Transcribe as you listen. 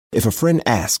If a friend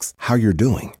asks how you're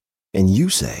doing, and you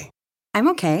say, I'm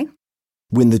okay.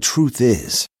 When the truth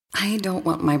is, I don't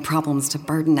want my problems to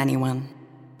burden anyone.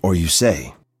 Or you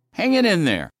say, hang it in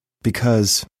there.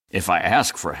 Because if I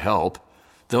ask for help,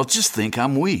 they'll just think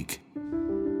I'm weak.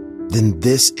 Then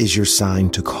this is your sign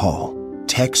to call,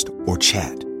 text, or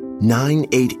chat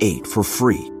 988 for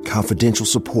free, confidential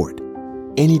support.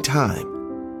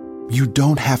 Anytime. You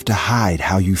don't have to hide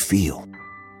how you feel.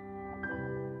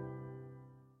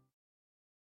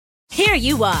 Here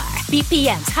you are,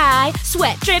 BPMs high,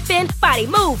 sweat dripping, body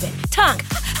moving, tongue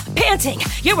panting.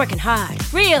 You're working hard,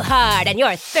 real hard, and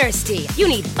you're thirsty. You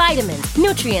need vitamins,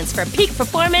 nutrients for peak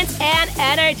performance and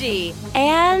energy.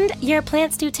 And your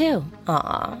plants do too.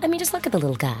 Aw, I mean, just look at the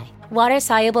little guy.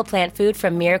 Water-soluble plant food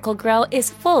from Miracle Grow is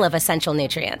full of essential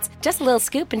nutrients. Just a little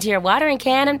scoop into your watering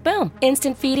can and boom,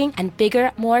 instant feeding and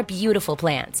bigger, more beautiful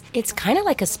plants. It's kind of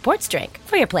like a sports drink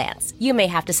for your plants. You may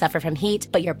have to suffer from heat,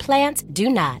 but your plants do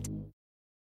not.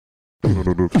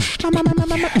 Comedy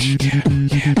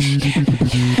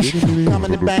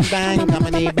bang bang,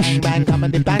 comedy bang bang,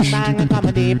 comedy bang bang,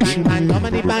 comedy bang bang,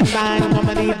 comedy bang bang,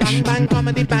 comedy bang bang,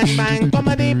 comedy bang bang,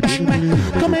 comedy bang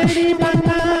bang, comedy bang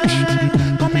bang,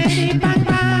 comedy bang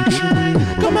bang,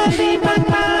 comedy bang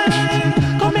bang,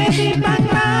 comedy bang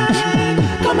bang,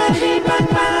 comedy bang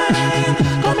bang,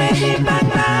 comedy bang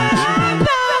bang.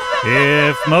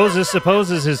 If Moses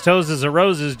supposes his toes are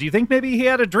roses, do you think maybe he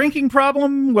had a drinking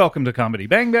problem? Welcome to Comedy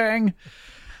Bang Bang.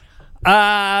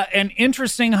 An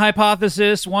interesting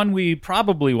hypothesis, one we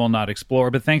probably will not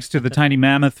explore, but thanks to the Tiny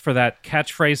Mammoth for that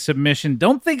catchphrase submission.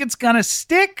 Don't think it's gonna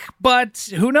stick, but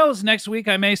who knows? Next week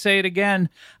I may say it again.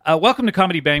 Welcome to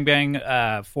Comedy Bang Bang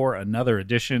for another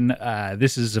edition.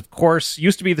 This is, of course,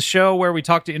 used to be the show where we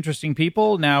talk to interesting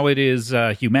people. Now it is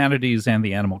Humanities and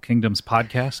the Animal Kingdoms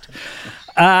podcast.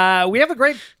 We have a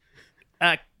great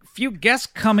few guests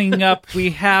coming up.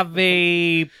 We have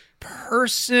a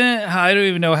person, I don't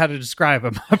even know how to describe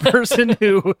him, a person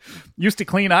who used to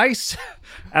clean ice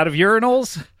out of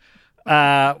urinals.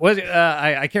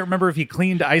 I can't remember if he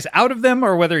cleaned ice out of them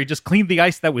or whether he just cleaned the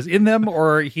ice that was in them,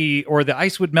 or the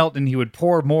ice would melt and he would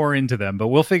pour more into them. But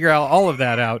we'll figure out all of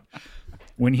that out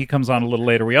when he comes on a little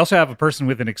later. We also have a person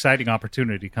with an exciting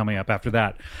opportunity coming up after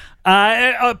that.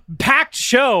 A packed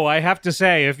show, I have to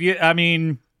say.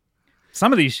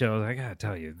 Some of these shows, I gotta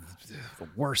tell you, the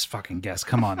worst fucking guests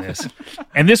come on this.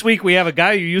 And this week we have a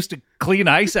guy who used to clean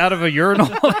ice out of a urinal,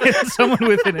 and someone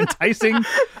with an enticing,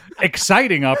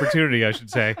 exciting opportunity, I should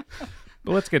say.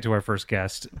 But let's get to our first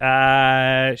guest.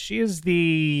 She is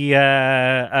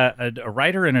a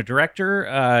writer and a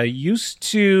director. Used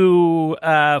to,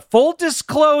 full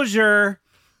disclosure,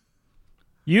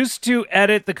 used to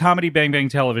edit the Comedy Bang Bang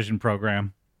television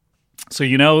program. So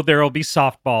you know there will be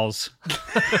softballs.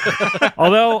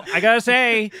 Although, I gotta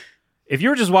say, if you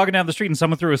were just walking down the street and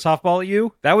someone threw a softball at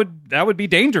you, that would be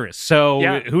dangerous. So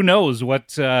Who knows what...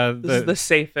 this is the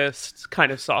safest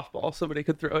kind of softball somebody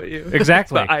could throw at you.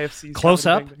 Exactly. The IFC's close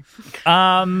up.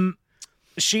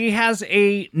 She has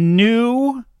a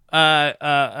new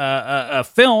a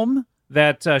film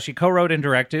that she co-wrote and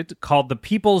directed called The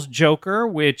People's Joker,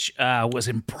 which was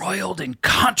embroiled in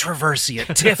controversy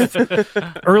at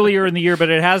TIFF earlier in the year, but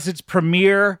it has its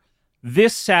premiere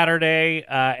this Saturday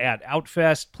at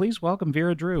Outfest. Please welcome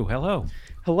Vera Drew. Hello.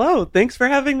 Hello. Thanks for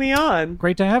having me on.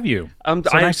 Great to have you.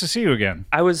 Nice to see you again.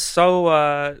 I was so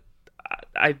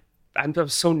I'm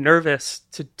so nervous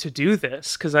to do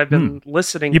this because I've been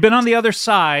listening. You've been on the other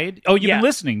side. Oh, you've been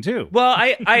listening too. Well,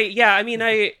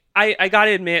 I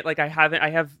gotta admit, like I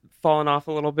have fallen off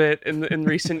a little bit in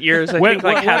recent years. I think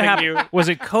like having you. Was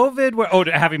it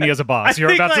COVID? Having me as a boss.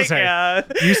 You're about to say. Yeah.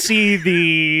 You see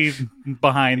the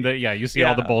behind the you see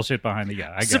all the bullshit behind the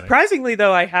I get Surprisingly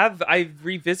though, I've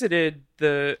revisited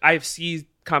the IFC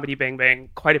Comedy Bang Bang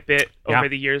quite a bit over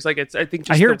the years. Like I think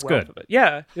just I hear the it's wealth good. Of it.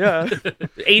 Yeah.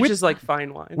 Age is like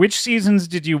fine wine. Which seasons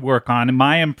did you work on?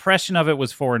 My impression of it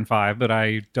was 4 and 5, but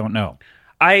I don't know.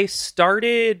 I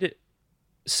started.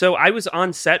 So I was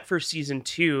on set for season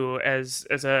 2 as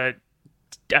a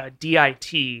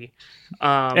DIT.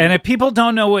 And if people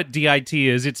don't know what DIT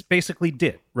is, it's basically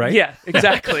DIT, right? Yeah,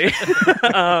 exactly.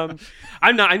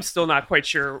 I'm still not quite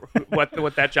sure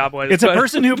what that job was. It's a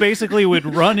person who basically would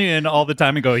run in all the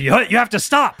time and go, you have to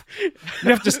stop. You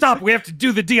have to stop. We have to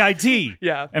do the DIT.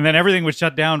 Yeah. And then everything would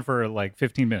shut down for like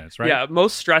 15 minutes, right? Yeah,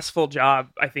 most stressful job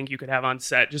I think you could have on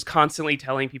set, just constantly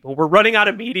telling people, we're running out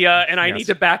of media and I need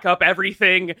to back up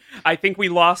everything. I think we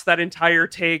lost that entire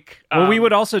take. Well, we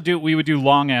would do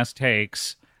long-ass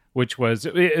takes, which was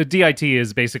DIT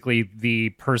is basically the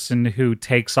person who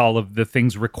takes all of the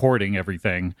things recording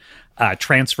everything,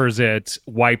 transfers it,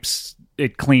 wipes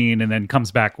it clean and then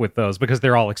comes back with those because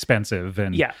they're all expensive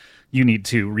and you need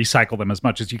to recycle them as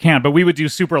much as you can. But we would do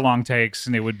super long takes,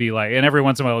 and it would be like, and every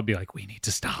once in a while it would be like, we need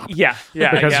to stop. Because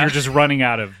you're just running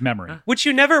out of memory. Which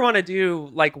you never want to do,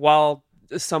 like, while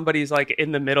somebody's like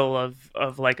in the middle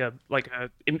of like an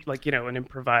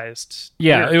improvised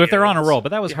if they're on a roll, but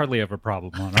that was hardly ever a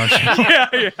problem on our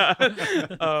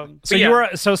show.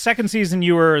 So second season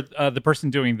you were the person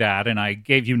doing that, and I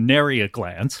gave you nary a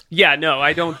glance.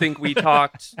 I don't think we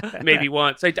talked maybe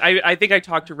once. I think I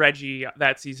talked to Reggie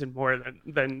that season more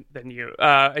than you.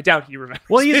 I doubt he remembers.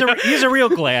 Well, he's a real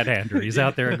glad-hander. He's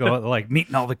out there going, like,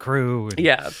 meeting all the crew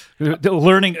and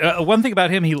learning. One thing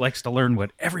about him, he likes to learn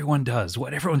what everyone does,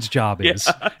 what everyone's job is.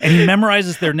 And he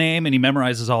memorizes their name, and he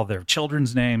memorizes all their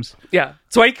children's names. Yeah.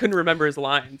 So I couldn't remember his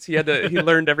lines. He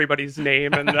learned everybody's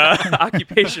name and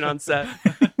occupation on set.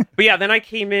 But then I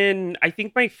came in, I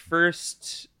think my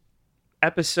first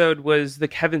episode was the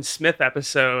Kevin Smith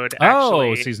episode,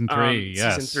 actually. Season 3,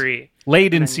 yes. Season 3.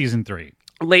 Late in season 3.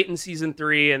 Late in season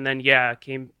 3, and then,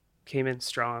 came in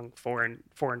strong 4 and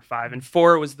 5, and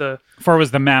 4 was the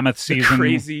mammoth season,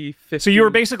 crazy 15, so you were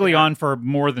basically on for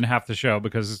more than half the show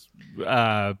because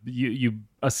you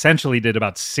essentially did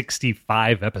about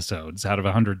 65 episodes out of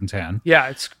 110.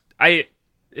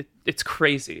 It's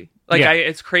crazy, like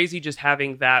it's crazy just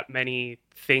having that many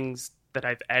things that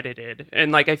I've edited,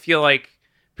 and like I feel like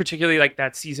particularly like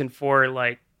that season 4,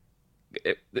 like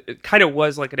it kind of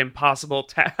was like an impossible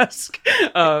task,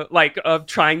 like of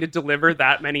trying to deliver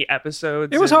that many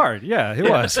episodes. It was hard. Yeah, it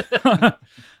was.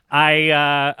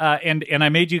 I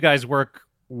made you guys work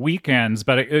weekends,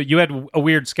 but you had a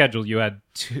weird schedule. You had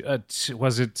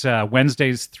was it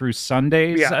Wednesdays through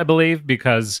Sundays, I believe,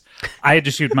 because I had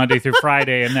to shoot Monday through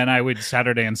Friday, and then I would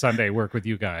Saturday and Sunday work with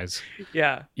you guys.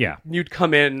 Yeah. You'd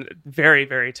come in very,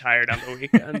 very tired on the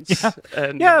weekends.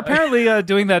 Apparently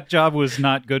doing that job was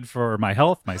not good for my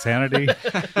health, my sanity.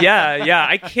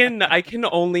 I can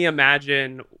only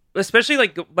imagine, especially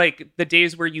like the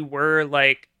days where you were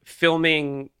like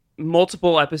filming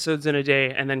multiple episodes in a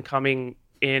day and then coming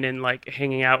in and like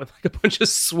hanging out with like a bunch of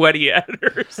sweaty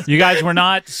editors. You guys were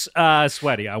not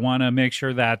sweaty. I want to make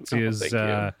sure that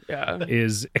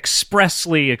is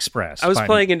expressly expressed. I was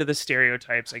playing into the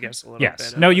stereotypes, I guess, a little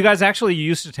bit. No, you guys actually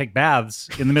used to take baths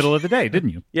in the middle of the day, didn't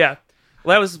you? Yeah.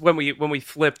 Well, that was when we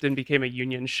flipped and became a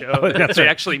union show. That's they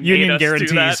right. actually made union us guarantees.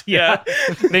 Do that. Yeah.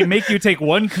 They make you take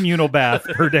one communal bath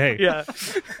per day. Yeah.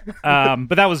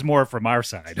 But that was more from our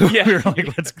side. Yeah. We were like,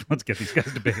 let's get these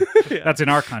guys to bed. Yeah. That's in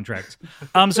our contract.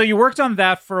 So you worked on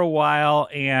that for a while,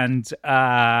 and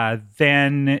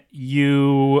then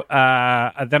you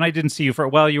then I didn't see you for a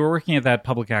while. You were working at that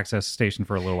public access station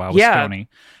for a little while with Stoney.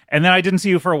 And then I didn't see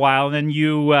you for a while. And then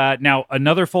you, now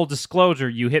another full disclosure,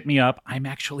 you hit me up. I'm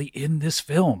actually in this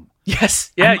film.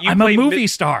 Yes. Yeah. I'm a movie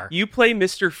star. You play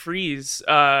Mr. Freeze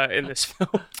in this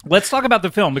film. Let's talk about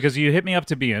the film, because you hit me up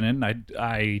to be in it. And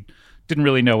I didn't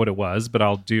really know what it was, but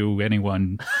I'll do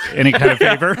anyone any kind of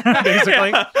favor,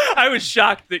 basically. Yeah. I was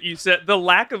shocked that you said the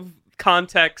lack of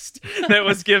context that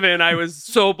was given. I was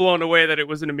so blown away that it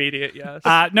was an immediate yes.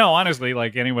 No, honestly,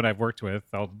 like anyone I've worked with,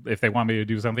 if they want me to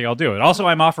do something, I'll do it. Also,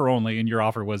 I'm offer only, and your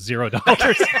offer was $0.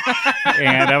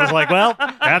 And I was like, well,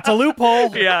 that's a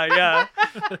loophole. Yeah.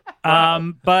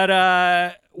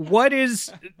 But what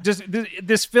is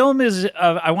this film is?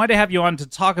 I wanted to have you on to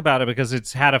talk about it because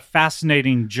it's had a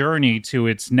fascinating journey to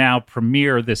its now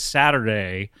premiere this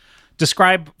Saturday.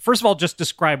 First of all,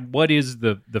 describe what is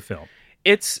the film.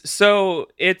 It's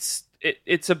about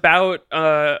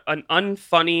an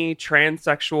unfunny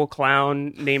transsexual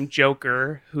clown named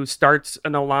Joker who starts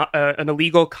an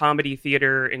illegal comedy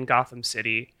theater in Gotham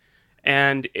City,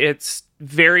 and it's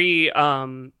very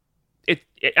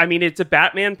it's a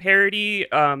Batman parody.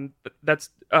 That's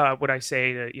what I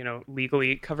say to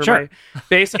legally cover my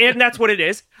base, and that's what it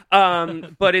is.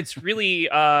 But it's really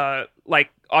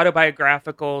like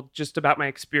autobiographical, just about my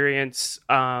experience.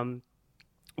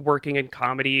 Working in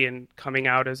comedy and coming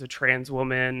out as a trans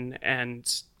woman,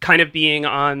 and kind of being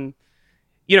on,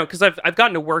 because I've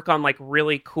gotten to work on like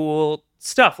really cool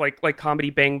stuff like Comedy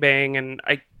Bang Bang, and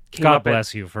I came God up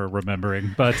bless you for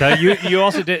remembering. But you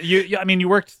also did you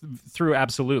worked through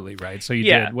Absolutely, right? So you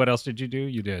did. What else did you do?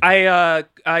 You did. I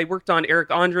worked on Eric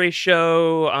Andre's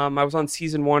show. I was on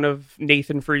season 1 of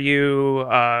Nathan For You,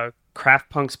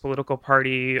 Kraft Punk's Political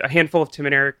Party, a handful of Tim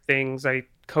and Eric things. I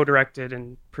co-directed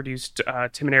and produced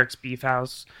Tim and Eric's Beef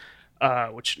House.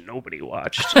 which nobody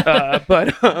watched.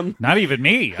 But not even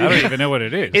me. I don't even know what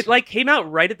it is. It like came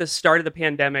out right at the start of the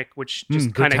pandemic, which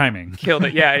just kind of killed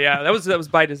it. Yeah. That was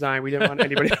by design. We didn't want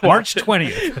anybody to watch March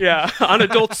 20th. Yeah, on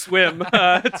Adult Swim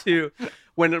too.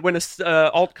 When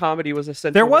alt comedy was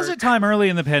essential. There was a time early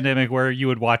in the pandemic where you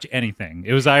would watch anything.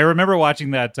 It was I remember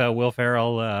watching that Will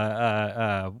Ferrell.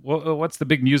 What's the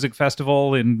big music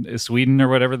festival in Sweden or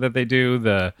whatever that they do?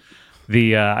 The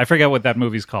I forget what that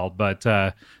movie's called, but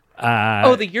the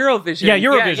Eurovision. Yeah,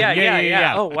 Eurovision.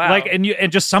 Yeah. Oh wow! Like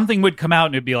and just something would come out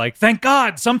and it'd be like, thank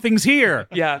God something's here.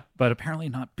 Yeah, but apparently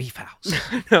not Beef House.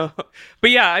 No,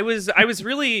 but yeah, I was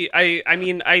really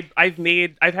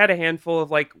I've had a handful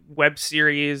of like web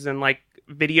series and like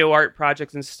video art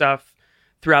projects and stuff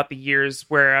throughout the years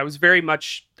where I was very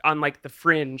much on like the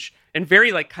fringe and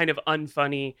very like kind of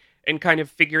unfunny and kind of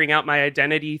figuring out my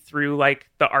identity through like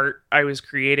the art I was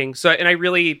creating. So, and I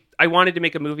wanted to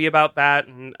make a movie about that.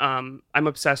 And I'm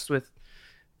obsessed with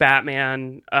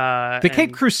Batman. The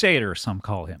Cape Crusader, some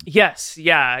call him. Yes.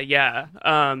 Yeah.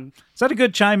 Is that a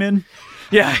good chime in?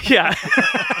 Yeah.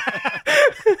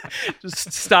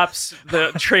 Just stops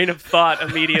the train of thought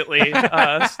immediately.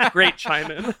 Great chime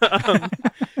in.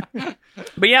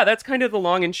 But yeah, that's kind of the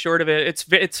long and short of it.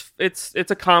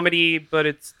 It's a comedy, but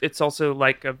it's also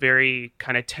like a very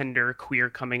kind of tender queer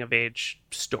coming of age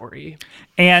story.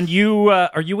 And you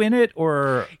are you in it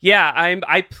or? Yeah,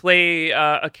 I play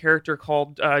a character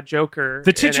called Joker.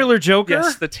 The titular Joker?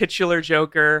 Yes, the titular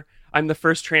Joker. I'm the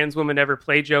first trans woman to ever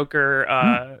play Joker.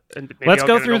 And let's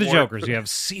go through the Jokers. You have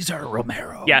Cesar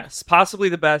Romero. Yes, possibly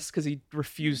the best because he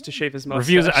refused to shave his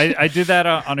mustache. I did that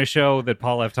on a show that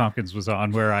Paul F. Tompkins was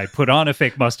on where I put on a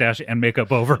fake mustache and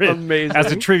makeup over it. Amazing.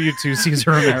 As a tribute to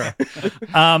Cesar Romero.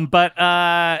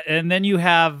 And then you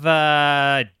have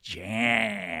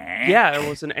Jack. Yeah, it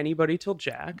wasn't anybody till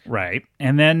Jack. Right.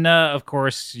 And then, of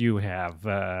course, you have,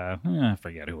 I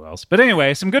forget who else. But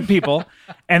anyway, some good people.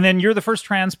 And then you're the first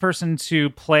trans person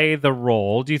to play the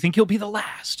role. Do you think you'll be the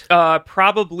last?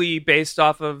 Probably based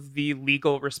off of the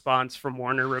legal response from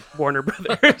Warner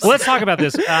Brothers. Well, let's talk about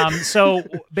this. So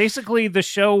basically the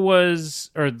show was,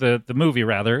 or the movie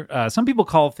rather, some people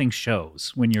call things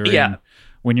shows when you're in...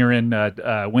 When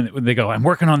when they go, I'm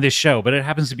working on this show, but it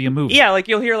happens to be a movie. Yeah, like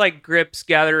you'll hear like grips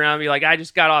gather around me, like I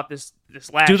just got off this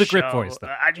last show. Do the grip voice,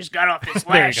 though. I just got off this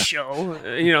last show.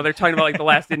 They're talking about like the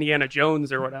last Indiana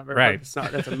Jones or whatever. Right. It's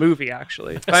not. That's a movie,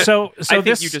 actually. So I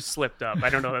think you just slipped up.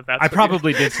 I don't know if that's. I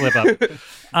probably did slip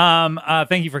up.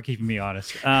 Thank you for keeping me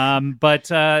honest. But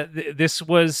this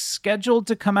was scheduled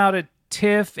to come out at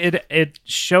TIFF.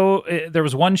 There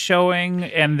was one showing,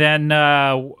 and then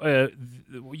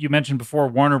you mentioned before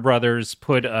Warner Brothers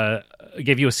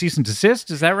gave you a cease and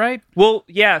desist. Is that right? Well,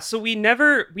 yeah. So we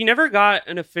never got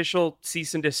an official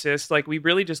cease and desist. Like we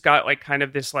really just got like kind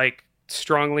of this like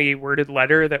strongly worded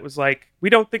letter that was like, we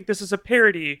don't think this is a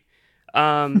parody.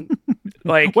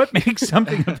 Like what makes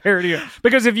something a parody?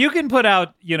 Because if you can put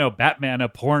out, Batman a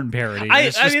porn parody,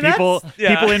 it's just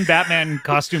people in Batman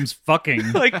costumes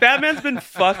fucking. Like Batman's been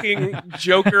fucking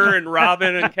Joker and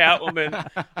Robin and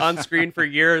Catwoman on screen for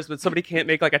years, but somebody can't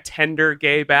make like a tender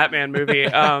gay Batman movie.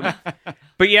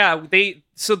 But yeah, they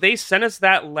sent us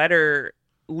that letter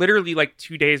literally like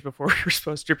 2 days before we were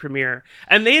supposed to premiere,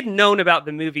 and they had known about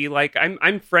the movie. Like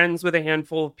I'm friends with a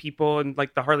handful of people in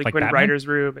like the Harley Quinn Batman? writers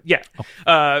room. Yeah.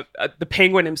 The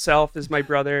Penguin himself is my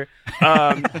brother.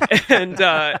 And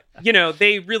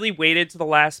they really waited to the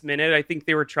last minute. I think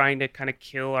they were trying to kind of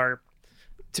kill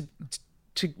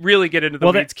to really get into the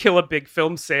weeds, kill a big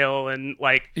film sale and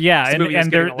like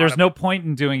and there's no point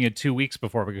in doing it 2 weeks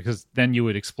before, because then you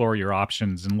would explore your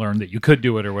options and learn that you could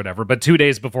do it or whatever. But 2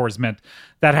 days before is meant.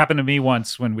 That happened to me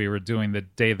once when we were doing the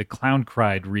Day the Clown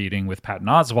Cried reading with Patton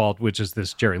Oswalt, which is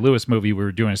this Jerry Lewis movie. We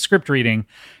were doing a script reading,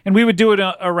 and we would do it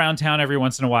around town every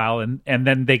once in a while, and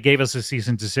then they gave us a cease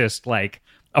and desist like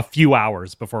a few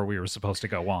hours before we were supposed to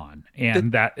go on,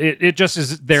 and that it just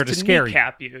is there to scare you.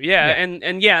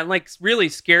 And like really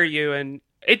scare you, and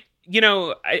it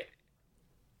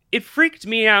freaked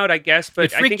me out, I guess, but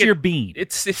it freaked I think your bean.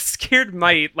 It scared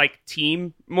my like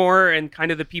team more, and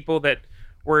kind of the people that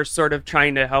were sort of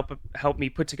trying to help me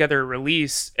put together a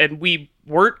release. And we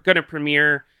weren't going to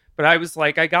premiere, but I was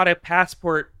like, I got a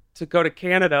passport to go to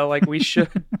Canada, like we should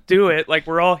do it, like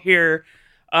we're all here.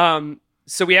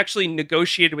 So we actually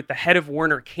negotiated with the head of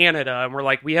Warner Canada, and we're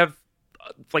like, we have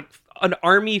like an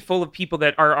army full of people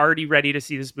that are already ready to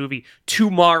see this movie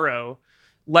tomorrow.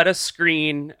 Let us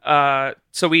screen.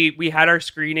 So we had our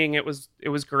screening. It was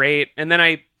great. And then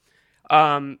I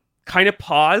kind of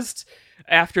paused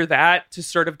after that to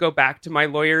sort of go back to my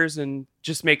lawyers and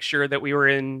just make sure that we were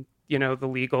in, the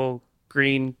legal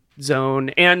green zone,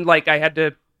 and like I had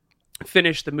to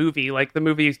finish the movie. Like the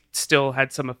movie still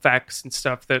had some effects and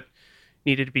stuff that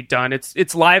needed to be done.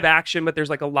 It's live action, but there's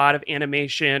like a lot of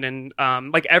animation and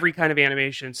like every kind of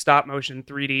animation, stop motion,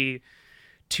 3D,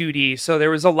 2D. So there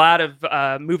was a lot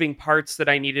of moving parts that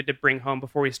I needed to bring home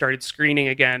before we started screening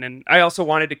again. And I also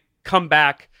wanted to come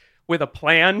back with a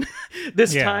plan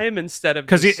this time instead of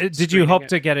because did you hope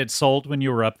to get it sold when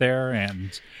you were up there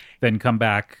and then come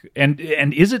back and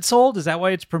is it sold? Is that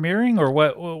why it's premiering, or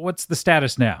what's the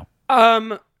status now?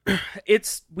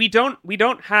 We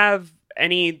don't have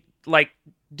any like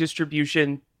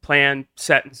distribution plan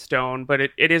set in stone, but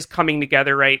it is coming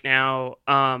together right now.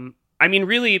 I mean,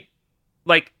 really,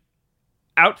 like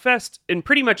Outfest and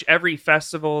pretty much every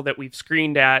festival that we've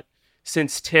screened at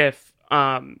since TIFF,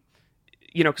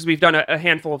 you know, because we've done a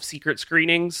handful of secret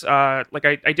screenings. Like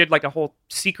I did like a whole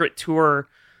secret tour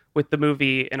with the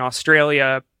movie in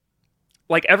Australia.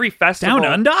 Like every festival.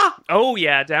 Down under? Oh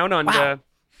yeah, down under.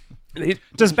 Wow.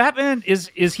 Does Batman, is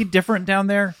he different down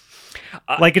there?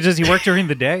 Like, does he work during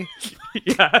the day?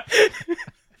 Yeah.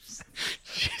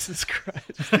 Jesus Christ.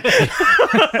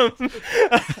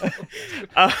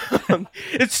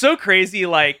 It's so crazy,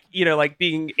 like, you know, like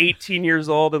being 18 years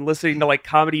old and listening to like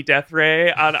Comedy Death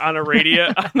Ray on the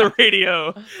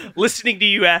radio, listening to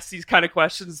you ask these kind of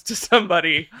questions to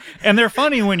somebody. And they're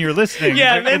funny when you're listening.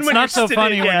 Yeah, and then it's when not so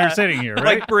funny when you're sitting here,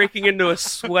 right? Like breaking into a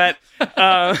sweat. But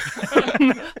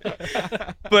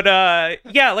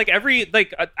yeah, like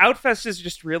Outfest has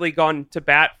just really gone to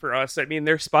bat for us. I mean,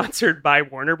 they're sponsored by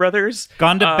Warner Brothers.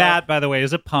 Gone to bat, by the way,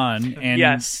 is a pun. And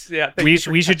yes, yeah. We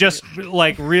should just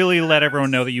like really let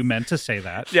everyone know that you meant to say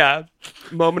that. Yeah,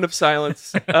 moment of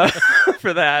silence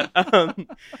for that.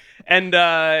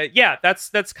 Yeah,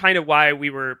 that's kind of why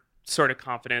we were sort of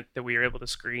confident that we were able to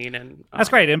screen. And that's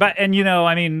great. And you know,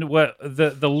 I mean, what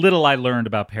the little I learned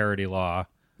about parody law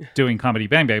doing Comedy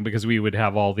Bang Bang, because we would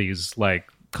have all these like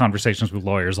conversations with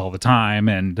lawyers all the time,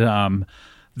 and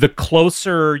the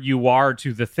closer you are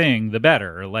to the thing, the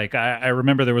better. Like I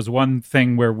remember there was one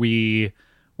thing where we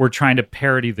were trying to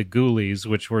parody the Ghoulies,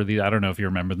 which were I don't know if you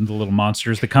remember them, the little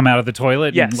monsters that come out of the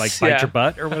toilet and like bite your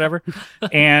butt or whatever.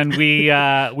 And we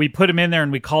put them in there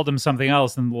and we called them something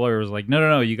else, and the lawyer was like,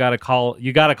 no, you gotta call them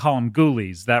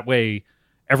Ghoulies. That way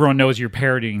everyone knows you're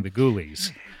parodying the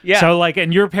Ghoulies. Yeah. So like,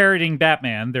 and you're parodying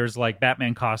Batman. There's like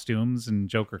Batman costumes and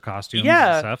Joker costumes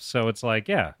and stuff. So it's like,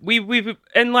 yeah, we've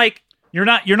and like you're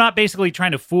not basically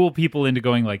trying to fool people into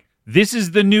going like, this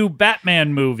is the new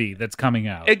Batman movie that's coming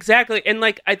out. Exactly. And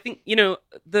like, I think, you know,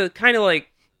 the kind of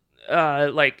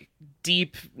like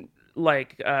deep,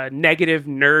 like negative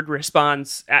nerd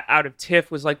response out of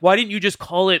TIFF was like, why didn't you just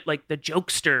call it like the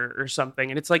Jokester or something?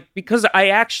 And it's like, because I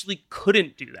actually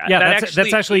couldn't do that. Yeah,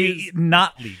 that's actually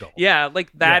not legal. Yeah,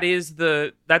 like that is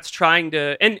that's trying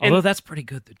to, and although that's pretty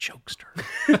good, the Jokester.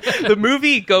 The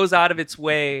movie goes out of its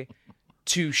way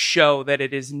to show that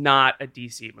it is not a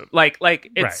DC movie. Like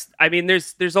it's, right. I mean,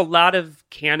 there's a lot of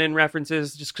canon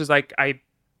references just because like I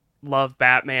love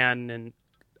Batman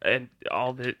and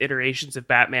all the iterations of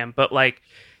Batman, but like,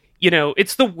 you know,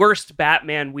 it's the worst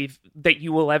Batman that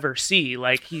you will ever see.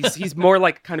 Like he's more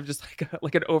like kind of just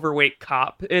like an overweight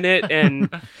cop in it. And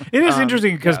it is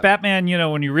interesting because Batman, you know,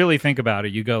 when you really think about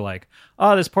it, you go like,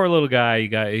 oh, this poor little guy, he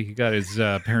got his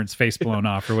parents' face blown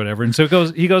off or whatever, and so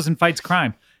he goes and fights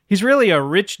crime. He's really a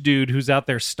rich dude who's out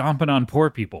there stomping on poor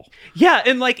people. Yeah,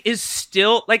 and like is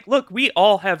still like, look, we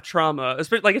all have trauma.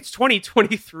 Especially like it's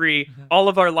 2023. All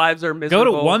of our lives are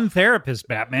miserable. Go to one therapist,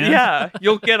 Batman. Yeah,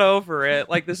 you'll get over it.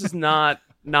 Like this is not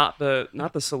the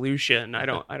solution. I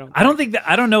don't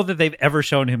know that they've ever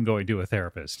shown him going to a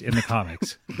therapist in the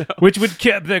comics, no. Which would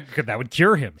that would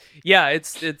cure him. Yeah,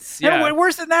 it's yeah. And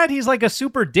worse than that, he's like a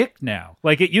super dick now.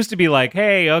 Like it used to be like,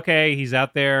 hey, okay, he's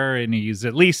out there and he's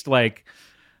at least like,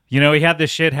 you know, he had this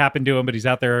shit happen to him, but he's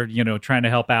out there, you know, trying to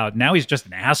help out. Now he's just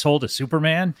an asshole to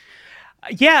Superman.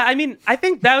 Yeah, I mean, I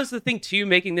think that was the thing, too,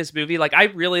 making this movie. Like, I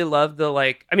really loved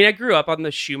I grew up on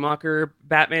the Schumacher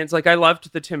Batmans. Like, I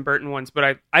loved the Tim Burton ones,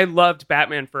 but I loved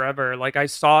Batman Forever. Like, I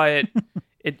saw it,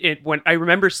 when I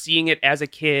remember seeing it as a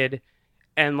kid,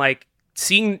 and, like,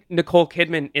 seeing Nicole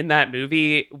Kidman in that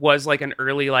movie was, like, an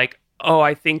early, like, oh,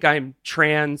 I think I'm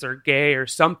trans or gay or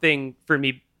something for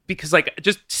me. Because like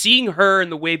just seeing her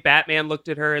and the way Batman looked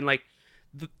at her and like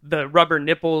the rubber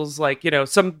nipples, like, you know,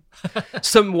 some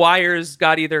wires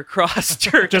got either crossed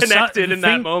or connected in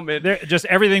that moment. Just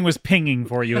everything was pinging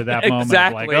for you at that moment.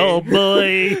 Exactly. Like, oh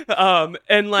boy.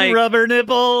 And like rubber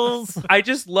nipples. I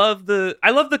love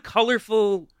the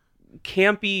colorful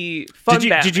campy fun.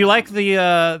 Did you like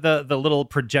the little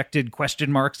projected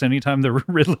question marks anytime the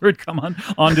Riddler would come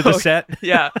onto the set?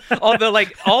 Yeah, all the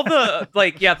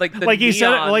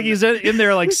he's in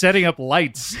there like setting up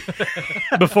lights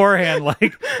beforehand,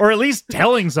 like, or at least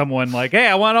telling someone like, hey,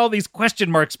 I want all these question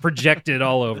marks projected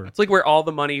all over. It's like where all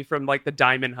the money from like the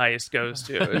Diamond Heist goes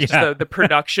to. It's just the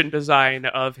production design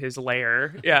of his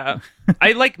lair. Yeah,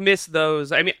 I like miss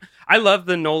those. I mean, I love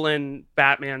the Nolan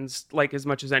Batmans like as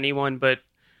much as anyone, but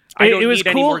I don't need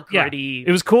any more gritty. Yeah.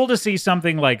 It was cool to see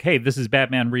something like, hey, this is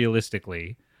Batman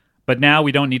realistically, but now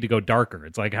we don't need to go darker.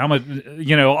 It's like, how much,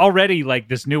 already like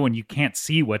this new one, you can't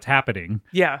see what's happening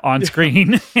on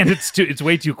screen and it's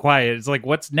way too quiet. It's like,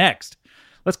 what's next?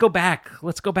 Let's go back.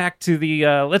 Let's go back to the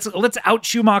let's out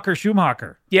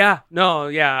Schumacher. Yeah, no,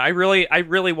 yeah. I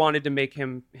really wanted to make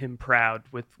him proud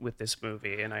with this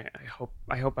movie, and I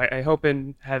hope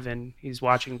in heaven he's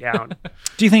watching down.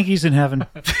 Do you think he's in heaven?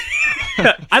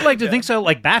 I'd like to think so,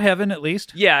 like Bat Heaven at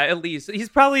least. Yeah, at least he's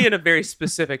probably in a very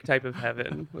specific type of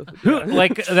heaven.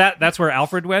 Like that's where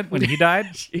Alfred went when he died.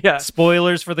 Yeah.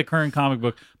 Spoilers for the current comic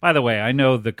book. By the way, I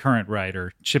know the current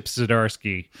writer, Chip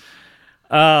Zdarsky.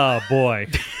 Oh boy,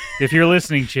 if you're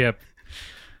listening, Chip,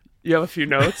 you have a few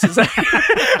notes. Is that...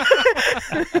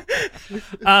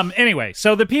 Anyway,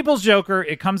 so The People's Joker,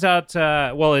 it comes out.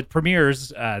 It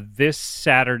premieres this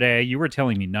Saturday. You were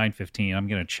telling me 9:15. I'm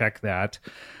going to check that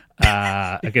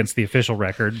against the official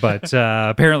record, but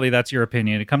apparently that's your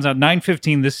opinion. It comes out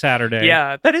 9:15 this Saturday.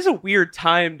 Yeah, that is a weird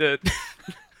time to.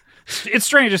 It's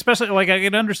strange, especially like I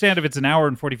can understand if it's an hour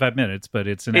and 45 minutes, but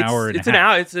it's an hour and a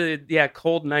half. It's a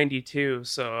cold 92,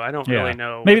 so I don't really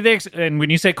know. Maybe and when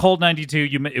you say cold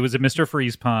 92, it was a Mr.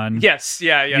 Freeze pun. Yes,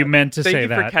 yeah. You meant to say that.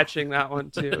 Thank you for catching that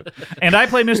one too. And I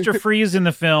play Mr. Freeze in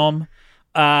the film,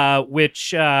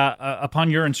 which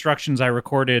upon your instructions, I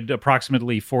recorded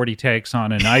approximately 40 takes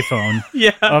on an iPhone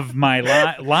of my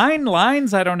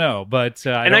lines. I don't know, but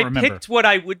I don't remember. Picked what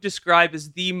I would describe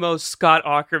as the most Scott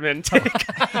Aukerman take.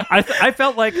 I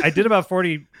felt like I did about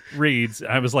 40 reads.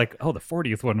 I was like, oh, the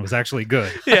 40th one was actually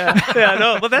good.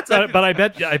 No, but that's. But I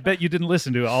bet you didn't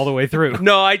listen to it all the way through.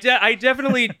 No, I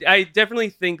definitely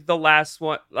think the last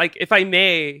one. Like, if I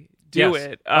may do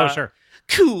it. Sure.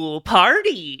 Cool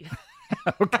party.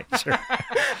 Okay, sure.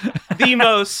 The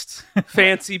most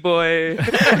fancy boy.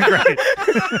 Great.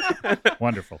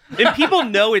 Wonderful. And people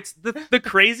know it's the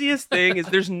craziest thing is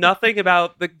there's nothing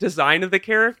about the design of the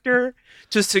character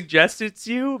to suggest it's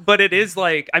you, but it is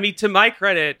like, I mean, to my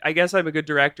credit, I guess I'm a good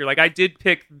director. Like, I did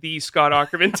pick the Scott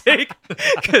Aukerman take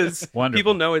because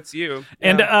people know it's you.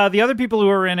 And the other people who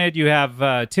are in it, you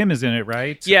have Tim is in it,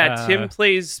 right? Yeah, Tim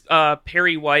plays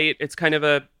Perry White. It's kind of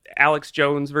a Alex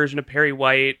Jones version of Perry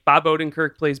White. Bob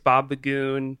Odenkirk plays Bob the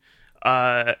Goon.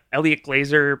 Elliot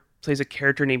Glazer plays a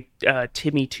character named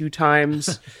Timmy Two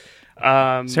Times.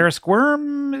 Sarah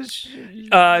Squirm?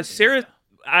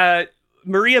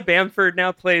 Maria Bamford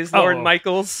now plays Lorne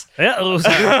Michaels. Sarah was...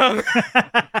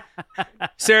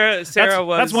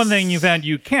 That's one thing you found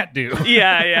you can't do.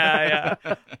 Yeah.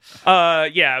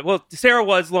 Well, Sarah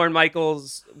was Lorne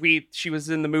Michaels. She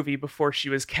was in the movie before she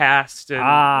was cast, and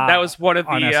that was one of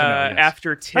the SNL, yes.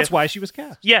 after TIFF. That's why she was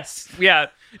cast. Yes, yeah.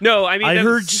 No, I mean, I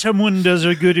heard someone does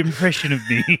a good impression of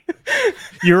me.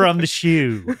 You're on the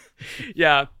shoe.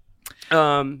 Yeah.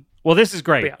 Well, this is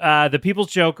great. The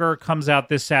People's Joker comes out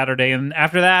this Saturday, and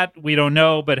after that, we don't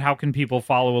know, but how can people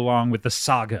follow along with the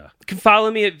saga? You can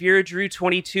follow me at Vera Drew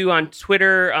 22 on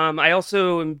Twitter. I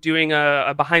also am doing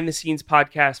a behind-the-scenes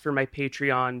podcast for my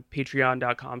Patreon,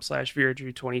 patreon.com/Vera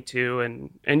Drew 22,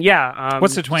 and yeah.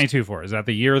 What's the 22 for? Is that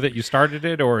the year that you started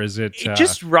it, or is it... It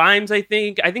just rhymes, I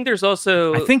think. I think there's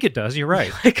also... I think it does, you're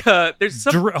right. Like, there's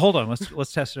some... Hold on,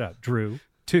 let's test it out. Drew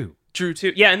 2. Drew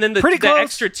 2. Yeah, and then the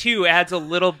extra 2 adds a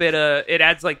little bit of... It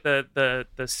adds like the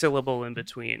syllable in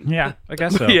between. Yeah, I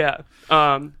guess so. Yeah.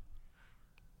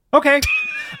 Okay.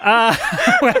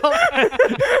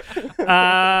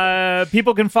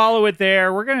 People can follow it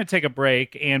there. We're going to take a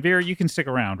break. And Vera, you can stick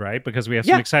around, right? Because we have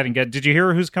some exciting... Did you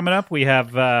hear who's coming up? We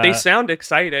have... they sound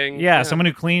exciting. Yeah, someone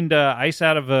who cleaned ice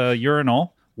out of a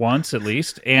urinal once, at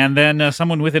least. And then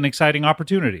someone with an exciting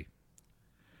opportunity.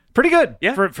 Pretty good.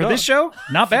 Yeah, for this show,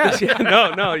 not bad.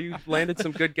 No, you landed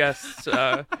some good guests.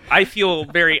 I feel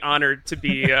very honored to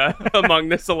be among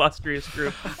this illustrious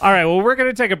group. All right, well, we're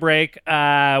going to take a break.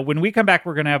 When we come back,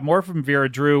 we're going to have more from Vera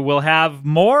Drew. We'll have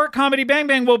more Comedy Bang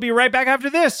Bang. We'll be right back after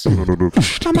this. Are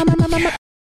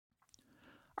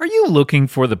you looking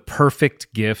for the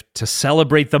perfect gift to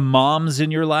celebrate the moms in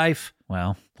your life?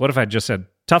 Well, what if I just said,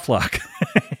 tough luck,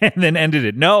 and then ended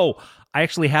it? No. I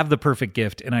actually have the perfect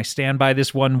gift, and I stand by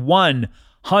this one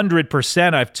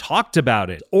 100%. I've talked about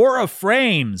it. Aura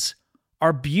frames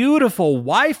are beautiful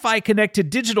Wi-Fi connected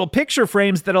digital picture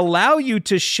frames that allow you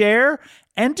to share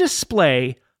and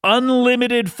display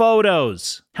unlimited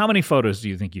photos. How many photos do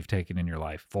you think you've taken in your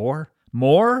life? 4?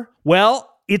 More? Well,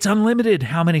 it's unlimited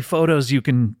how many photos you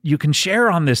can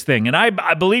share on this thing. And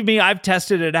I believe me, I've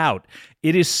tested it out.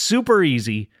 It is super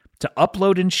easy to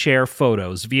upload and share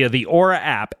photos via the Aura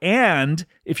app. And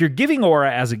if you're giving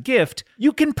Aura as a gift,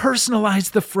 you can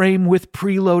personalize the frame with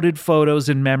preloaded photos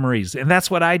and memories. And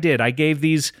that's what I did. I gave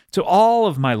these to all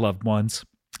of my loved ones.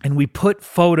 And we put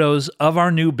photos of our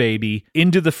new baby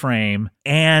into the frame,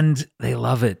 and they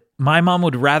love it. My mom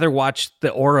would rather watch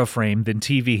the Aura frame than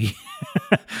TV.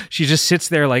 She just sits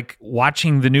there like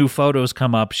watching the new photos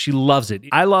come up. She loves it.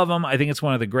 I love them. I think it's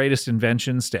one of the greatest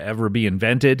inventions to ever be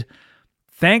invented.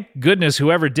 Thank goodness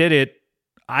whoever did it.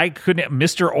 I couldn't.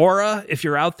 Mr. Aura, if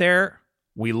you're out there,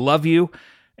 we love you.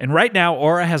 And right now,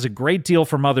 Aura has a great deal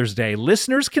for Mother's Day.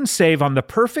 Listeners can save on the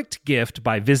perfect gift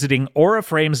by visiting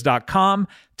auraframes.com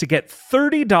to get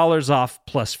 $30 off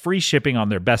plus free shipping on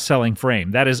their best-selling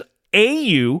frame. That is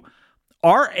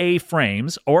AURA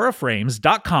Frames,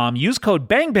 auraframes.com. Use code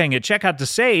BANGBANG at checkout to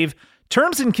save.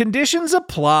 Terms and conditions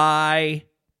apply.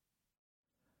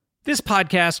 This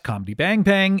podcast, Comedy Bang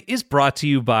Bang, is brought to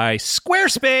you by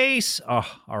Squarespace,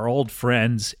 our old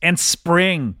friends, and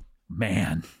Spring.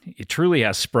 Man, it truly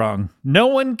has sprung. No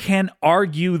one can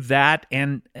argue that.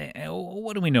 And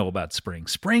what do we know about spring?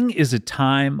 Spring is a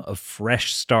time of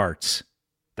fresh starts.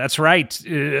 That's right.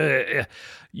 You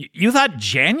thought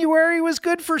January was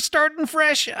good for starting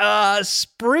fresh?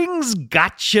 Spring's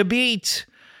gotcha beat.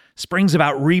 Spring's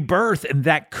about rebirth, and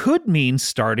that could mean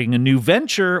starting a new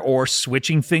venture or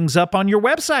switching things up on your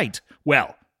website.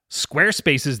 Well,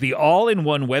 Squarespace is the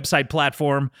all-in-one website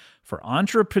platform for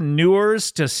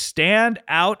entrepreneurs to stand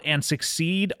out and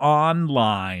succeed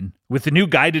online. With the new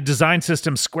guided design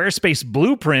system, Squarespace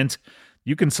Blueprint,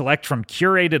 you can select from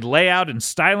curated layout and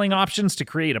styling options to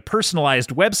create a personalized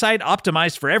website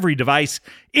optimized for every device,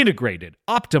 integrated,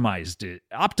 optimized it.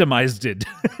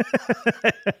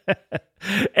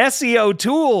 SEO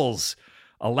tools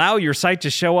allow your site to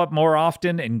show up more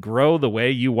often and grow the way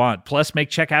you want. Plus, make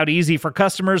checkout easy for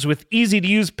customers with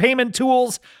easy-to-use payment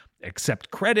tools.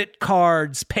 Accept credit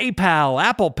cards, PayPal,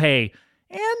 Apple Pay,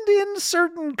 and in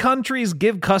certain countries,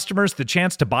 give customers the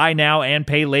chance to buy now and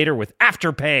pay later with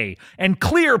Afterpay and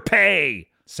ClearPay.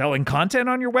 Selling content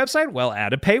on your website? Well,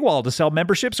 add a paywall to sell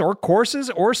memberships or courses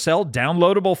or sell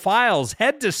downloadable files.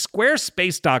 Head to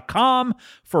squarespace.com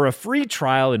for a free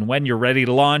trial, and when you're ready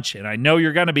to launch, and I know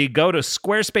you're going to be, go to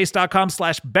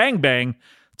squarespace.com/bangbang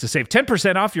to save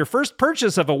 10% off your first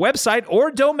purchase of a website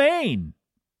or domain.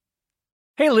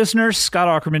 Hey listeners, Scott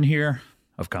Aukerman here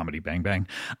of Comedy Bang Bang.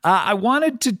 I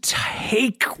wanted to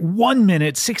take 1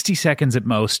 minute, 60 seconds at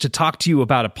most, to talk to you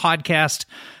about a podcast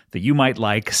that you might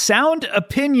like, Sound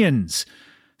Opinions.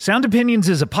 Sound Opinions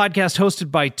is a podcast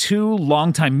hosted by two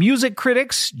longtime music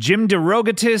critics, Jim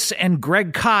DeRogatis and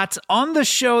Greg Kot. On the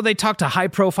show, they talk to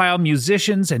high-profile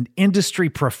musicians and industry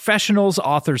professionals,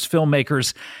 authors,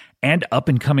 filmmakers, and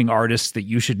up-and-coming artists that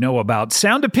you should know about.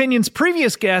 Sound Opinions'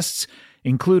 previous guests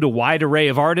include a wide array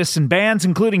of artists and bands,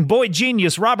 including Boy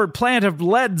Genius, Robert Plant of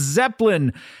Led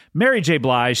Zeppelin, Mary J.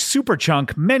 Blige,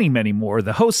 Superchunk, many, many more.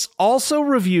 The hosts also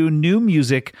review new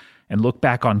music and look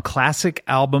back on classic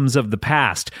albums of the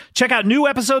past. Check out new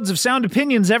episodes of Sound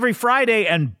Opinions every Friday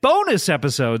and bonus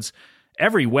episodes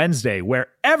every Wednesday,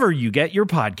 wherever you get your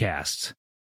podcasts.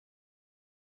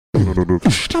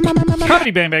 Comedy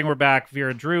Bang Bang, we're back.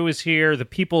 Vera Drew is here. The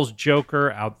People's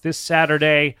Joker out this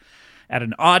Saturday at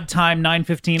an odd time,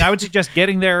 9:15. I would suggest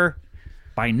getting there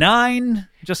by 9,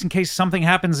 just in case something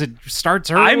happens. It starts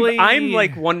early. I'm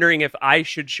like wondering if I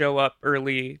should show up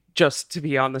early just to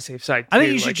be on the safe side, too. I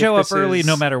think you should show up early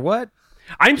no matter what.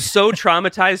 I'm so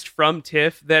traumatized from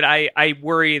TIFF that I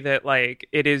worry that like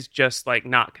it is just like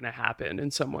not going to happen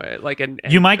in some way. Like, and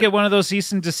you might get one of those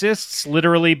cease and desists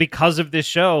literally because of this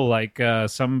show. Like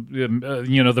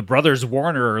the brothers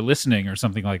Warner are listening or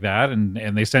something like that,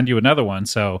 and they send you another one.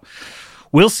 So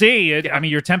we'll see. I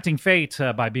mean, you're tempting fate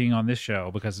by being on this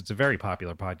show because it's a very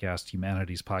popular podcast,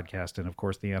 Humanities Podcast, and of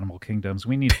course, the Animal Kingdoms.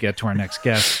 We need to get to our next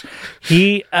guest.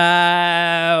 He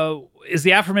is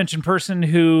the aforementioned person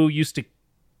who used to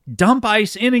dump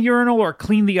ice in a urinal or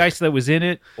clean the ice that was in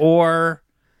it, or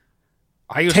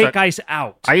take ice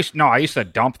out. I used to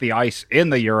dump the ice in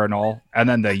the urinal, and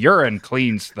then the urine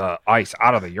cleans the ice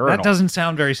out of the urinal. That doesn't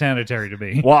sound very sanitary to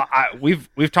me. Well,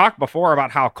 we've talked before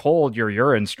about how cold your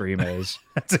urine stream is.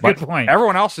 That's a good point.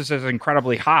 Everyone else's is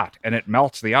incredibly hot, and it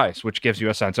melts the ice, which gives you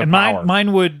a sense of power.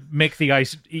 Mine would make the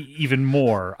ice even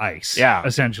more ice. Yeah.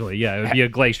 Essentially. Yeah, it would be a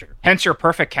glacier. Hence your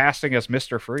perfect casting as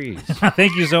Mr. Freeze.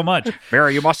 Thank you so much.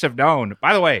 Vera, you must have known.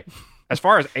 By the way, as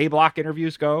far as A-block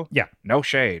interviews go, yeah, no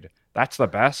shade. That's the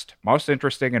best, most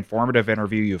interesting, informative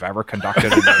interview you've ever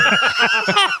conducted.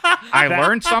 I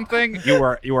learned something. You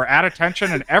were at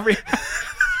attention, and every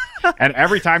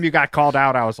time you got called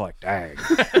out, I was like, dang.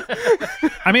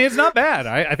 I mean, it's not bad.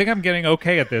 I think I'm getting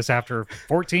okay at this after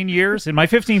 14 years. In my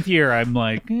 15th year, I'm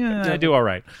like, yeah, I do all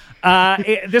right.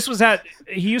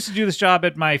 He used to do this job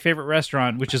at my favorite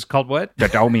restaurant, which is called what?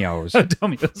 Dodomio's.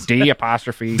 Dodomio's.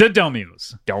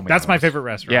 Dodomio's. That's my favorite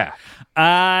restaurant.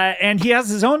 Yeah. And he has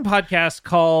his own podcast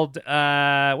called,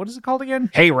 what is it called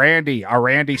again? Hey, Randy, a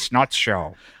Randy Snutz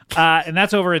show. And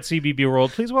that's over at CBB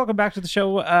World. Please welcome back to the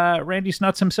show, Randy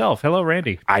Snutz himself. Hello,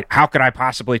 Randy. How could I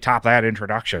possibly top that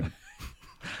introduction?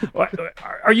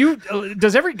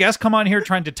 Does every guest come on here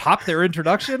trying to top their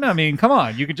introduction? I mean, come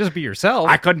on, you can just be yourself.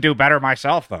 I couldn't do better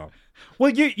myself, though.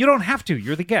 Well, you don't have to.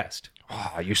 You're the guest.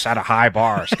 Oh, you set a high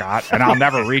bar, Scott, and I'll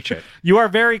never reach it. You are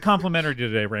very complimentary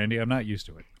today, Randy. I'm not used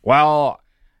to it. Well,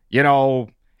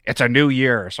 it's a new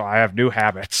year, so I have new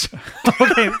habits.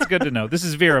 Okay, that's good to know. This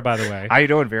is Vera, by the way. How you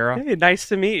doing, Vera? Hey, nice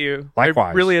to meet you.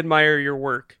 Likewise. I really admire your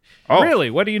work. Oh. Really?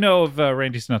 What do you know of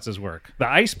Randy Snutz's work? The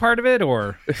ice part of it,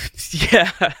 or?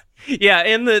 Yeah,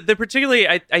 and the particularly,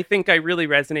 I think I really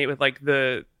resonate with like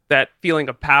that feeling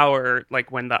of power,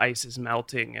 like when the ice is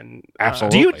melting and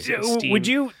absolutely. Would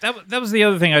you? That was the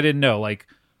other thing I didn't know. Like,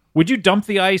 would you dump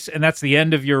the ice and that's the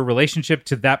end of your relationship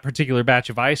to that particular batch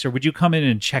of ice, or would you come in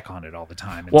and check on it all the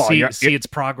time and see its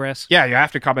progress? Yeah, you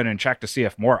have to come in and check to see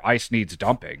if more ice needs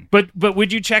dumping. But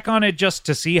would you check on it just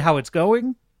to see how it's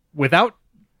going without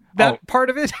that part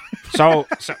of it? So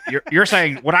you're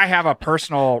saying, would I have a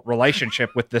personal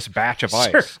relationship with this batch of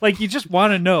ice? Sure. Like, you just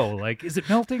want to know, like, is it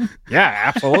melting? Yeah,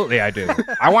 absolutely I do.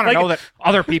 I want to know that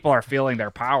other people are feeling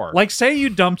their power. Like, say you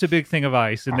dumped a big thing of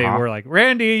ice and they were like,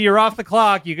 Randy, you're off the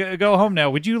clock. You go home now.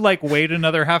 Would you, like, wait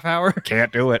another half hour?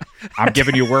 Can't do it. I'm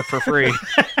giving you work for free.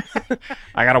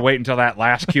 I got to wait until that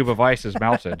last cube of ice is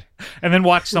melted. And then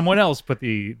watch someone else put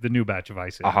the new batch of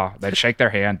ice in. Then shake their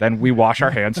hand. Then we wash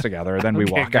our hands together. Then we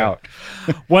walk out.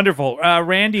 Wonderful.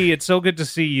 Randy, it's so good to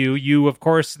see you. You, of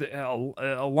course, a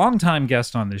longtime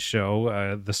guest on this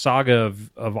show. The saga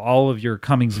of all of your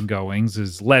comings and goings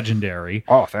is legendary.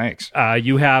 Oh, thanks.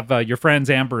 You have your friends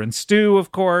Amber and Stu,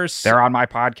 of course. They're on my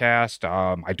podcast.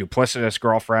 My duplicitous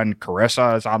girlfriend,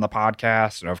 Carissa, is on the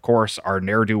podcast. And, of course, our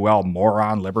ne'er-do-well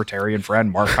moron libertarian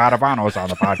friend, Mark Padovano, is on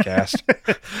the podcast.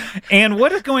 And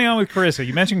what is going on with Carissa?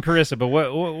 You mentioned Carissa, but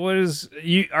what is...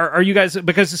 Are you guys...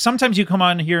 Because sometimes you come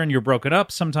on here and you're broken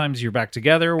up. Sometimes you're back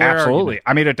together. Where absolutely.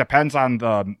 I mean, it depends on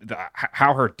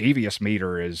how her devious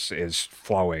meter is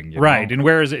flowing. Right. know? And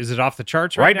where is it? Is it off the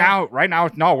charts right now? Right now,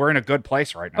 no, we're in a good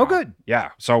place right now. Oh, good.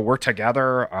 Yeah. So we're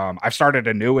together. I've started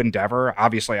a new endeavor.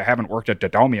 Obviously, I haven't worked at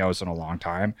Dodomio's in a long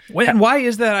time. And why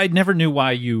is that? I never knew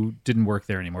why you didn't work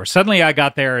there anymore. Suddenly I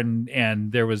got there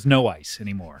and there was no ice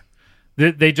anymore.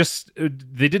 They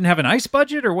didn't have an ice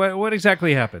budget, or what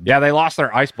exactly happened? Yeah, they lost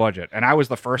their ice budget, and I was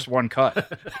the first one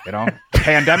cut.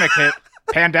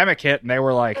 Pandemic hit, and they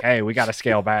were like, "Hey, we got to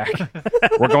scale back.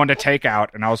 We're going to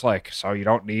takeout." And I was like, "So you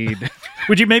don't need?"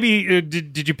 Would you maybe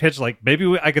did you pitch like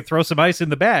maybe I could throw some ice in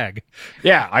the bag?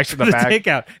 Yeah, ice in the bag.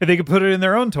 Takeout, and they could put it in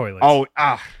their own toilets. Oh,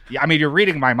 yeah. I mean, you're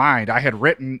reading my mind. I had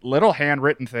written little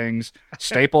handwritten things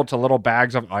stapled to little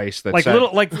bags of ice that said,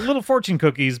 little fortune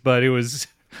cookies, but it was.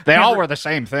 They all were the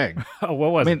same thing. Oh,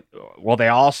 what was it? Well, they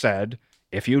all said,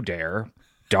 if you dare,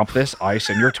 dump this ice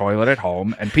in your toilet at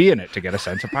home and pee in it to get a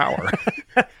sense of power.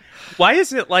 Why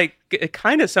is it like, it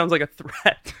kind of sounds like a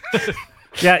threat.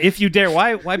 Yeah, if you dare.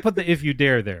 Why put the if you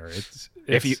dare there? It's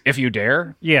if you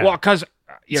dare? Yeah. Well, because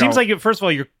it seems like, first of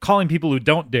all, you're calling people who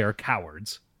don't dare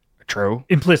cowards. True.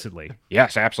 Implicitly.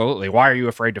 Yes, absolutely. Why are you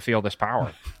afraid to feel this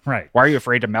power? Right. Why are you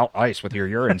afraid to melt ice with your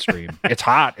urine stream? It's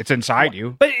hot. It's inside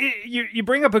you. But you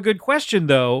bring up a good question,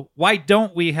 though. Why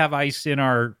don't we have ice in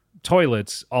our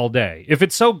toilets all day? If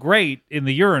it's so great in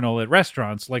the urinal at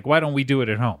restaurants, like, why don't we do it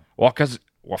at home? Well,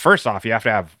 first off, you have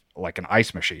to have like an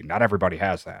ice machine. Not everybody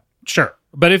has that. Sure.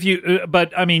 But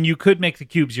I mean, you could make the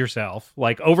cubes yourself,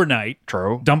 like overnight.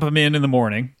 True. Dump them in the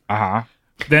morning. Uh-huh.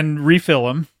 Then refill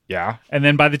them. Yeah. And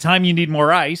then by the time you need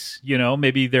more ice,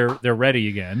 maybe they're ready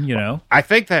again, I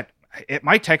think that it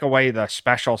might take away the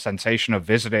special sensation of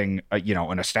visiting,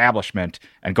 an establishment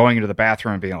and going into the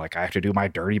bathroom and being like, I have to do my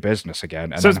dirty business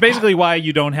again. And so it's basically why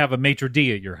you don't have a maitre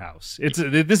d' at your house.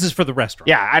 This is for the restaurant.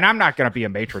 Yeah, and I'm not going to be a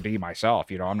maitre d' myself.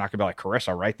 I'm not going to be like,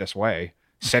 Carissa, right this way.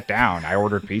 Sit down. I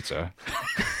ordered pizza.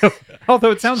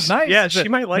 Although it sounds nice. Yeah, she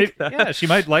might like that. Yeah, she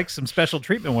might like some special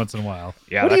treatment once in a while.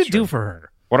 Yeah, what do you that's do true. for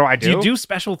her? What do I do? Do you do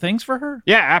special things for her?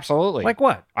 Yeah, absolutely. Like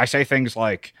what? I say things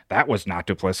like, that was not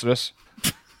duplicitous.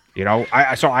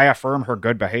 So I affirm her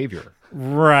good behavior.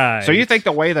 Right. So you think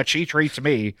the way that she treats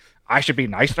me, I should be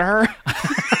nice to her?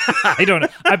 I don't know.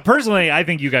 I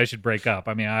think you guys should break up.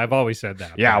 I mean, I've always said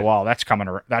that. Yeah, but... well, that's coming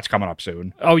up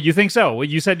soon. Oh, you think so? Well,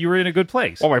 you said you were in a good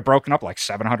place. Well, we've broken up like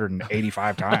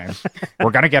 785 times.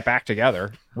 We're going to get back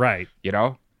together. Right.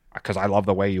 Because I love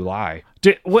the way you lie.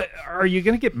 What are you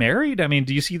going to get married? I mean,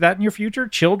 do you see that in your future?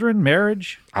 Children,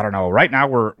 marriage? I don't know. Right now,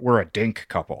 we're a dink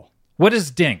couple. What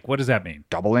is dink? What does that mean?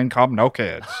 Double income, no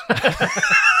kids.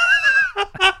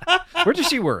 Where does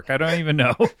she work? I don't even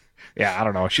know. Yeah, I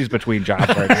don't know. She's between jobs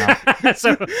right now.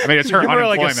 So, I mean, it's her you're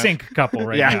unemployment. more like a sink couple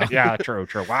right now. Yeah, true.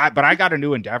 Well, but I got a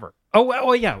new endeavor. Oh,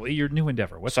 well, yeah, your new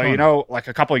endeavor. What's so, going on? like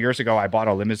a couple of years ago, I bought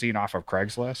a limousine off of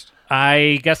Craigslist.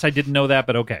 I guess I didn't know that,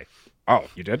 but okay. Oh,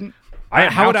 you didn't?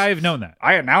 How would I have known that?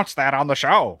 I announced that on the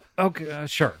show. Okay,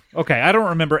 sure. Okay, I don't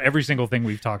remember every single thing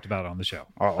we've talked about on the show.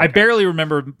 Oh, okay. I barely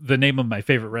remember the name of my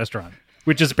favorite restaurant,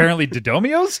 which is apparently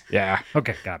Didomio's? Yeah.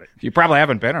 Okay, got it. You probably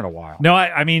haven't been in a while. No,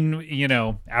 I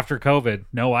mean, after COVID,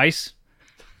 no ice.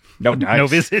 No dice. No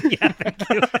visit. Yeah, thank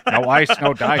you. No ice,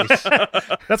 no dice.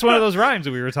 That's one of those rhymes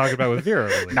that we were talking about with Vera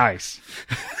earlier. Nice.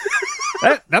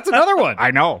 That's another one.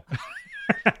 I know.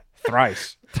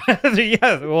 Thrice.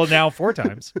 Yeah, well, now 4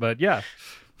 times, but yeah.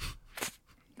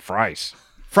 Thrice.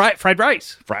 Fried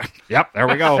rice. Yep, there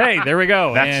we go. Hey, there we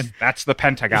go. That's the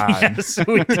Pentagon. Yes,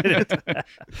 we did it.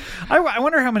 I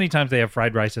wonder how many times they have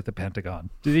fried rice at the Pentagon.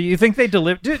 Do you think they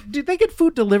deliver? Do they get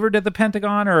food delivered at the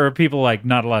Pentagon, or are people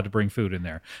not allowed to bring food in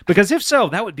there? Because if so,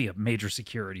 that would be a major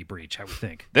security breach, I would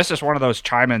think. This is one of those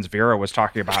chime-ins Vera was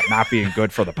talking about not being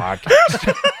good for the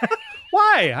podcast.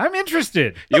 Why? I'm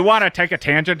interested. You want to take a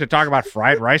tangent to talk about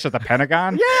fried rice at the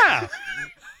Pentagon? Yeah.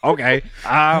 Okay.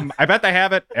 I bet they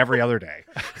have it every other day.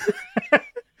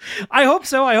 I hope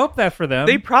so. I hope that for them.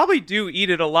 They probably do eat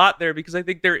it a lot there because I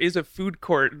think there is a food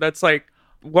court that's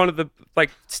one of the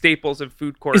staples of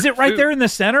food court. Is it right there in the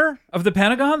center of the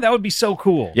Pentagon? That would be so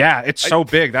cool. Yeah, it's so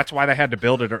big. That's why they had to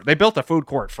build it. They built the food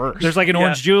court first. There's an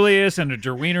Orange Julius and a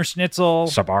Der Wiener Schnitzel.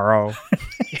 Sbarro.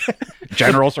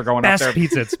 Generals are going Best up there.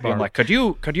 Pizza at Sbarro. Like, could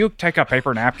you take a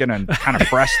paper napkin and kind of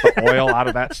press the oil out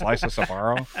of that slice of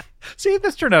Sbarro? See,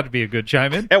 this turned out to be a good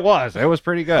chime-in. It was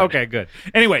pretty good. Okay, good.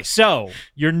 Anyway, so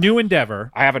your new endeavor.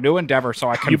 I have a new endeavor, so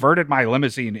I converted my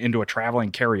limousine into a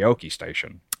traveling karaoke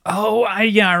station. Oh,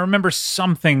 I remember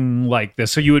something like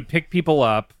this. So you would pick people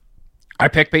up. I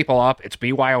pick people up. It's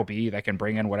BYOB. They can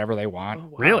bring in whatever they want. Oh,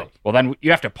 wow. Really? Well, then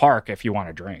you have to park if you want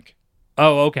to drink.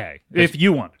 Oh, okay. If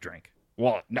you want to drink.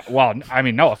 Well, I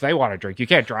mean, no. If they want to drink, you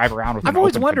can't drive around with. I've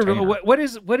always wondered what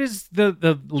is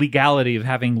the legality of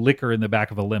having liquor in the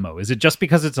back of a limo? Is it just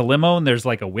because it's a limo and there's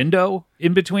a window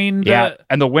in between? Yeah,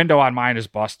 and the window on mine is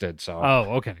busted. So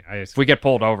okay. If we get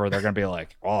pulled over, they're gonna be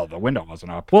like, "Oh, the window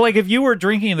wasn't up." Well, if you were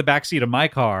drinking in the backseat of my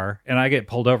car and I get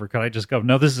pulled over, could I just go,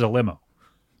 "No, this is a limo"?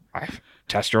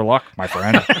 Test your luck, my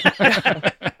friend.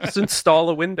 Just install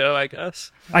a window, I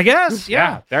guess.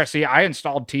 Yeah. There. See, I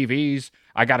installed TVs.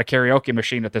 I got a karaoke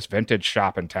machine at this vintage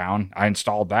shop in town. I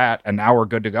installed that, and now we're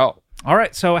good to go. All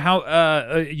right. So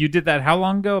how you did that? How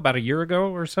long ago? About a year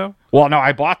ago or so? Well, no,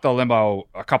 I bought the limo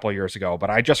a couple of years ago, but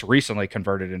I just recently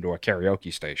converted into a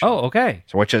karaoke station. Oh, okay.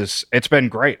 So it's been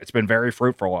great. It's been very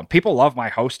fruitful, and people love my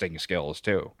hosting skills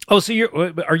too. Oh, so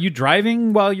are you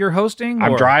driving while you're hosting?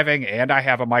 I'm driving, and I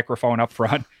have a microphone up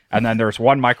front, and then there's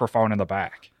one microphone in the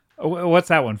back. What's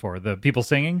that one for? The people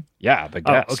singing? Yeah, the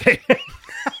guests. Oh, okay.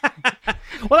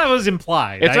 Well, that was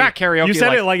implied. It's not karaoke. You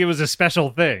said it like it was a special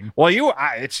thing. Well,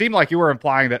 it seemed like you were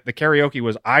implying that the karaoke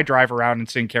was I drive around and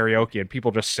sing karaoke and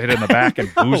people just sit in the back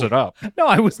and booze it up. No,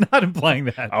 I was not implying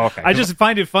that. Oh, okay. I just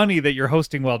find it funny that you're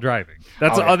hosting while driving.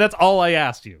 That's all I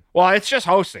asked you. Well, it's just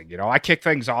hosting. I kick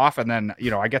things off and then,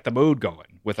 I get the mood going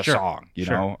with a song. You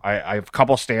know, I have a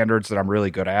couple standards that I'm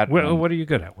really good at. What are you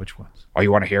good at? Which ones? Oh,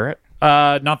 you want to hear it?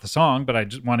 Not the song, but I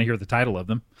just want to hear the title of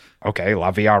them. Okay, La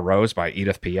Vie en Rose by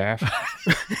Edith Piaf.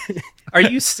 Are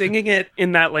you singing it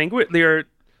in that language?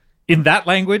 In that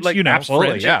language? Absolutely,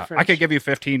 French, yeah. French. I could give you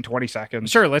 15, 20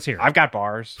 seconds. Sure, let's hear it. I've got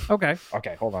bars. Okay.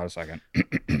 Okay, hold on a second.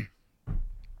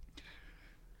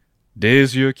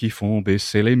 Des yeux qui font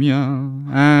baisser les miens,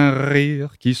 un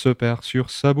rire qui se perd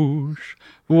sur sa bouche.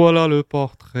 Voilà le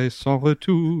portrait sans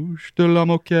retouche de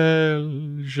l'homme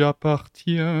auquel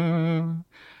j'appartiens.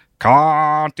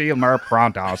 Quand il me prend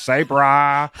dans ses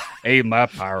bras, il me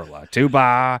parle tout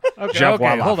bas. Je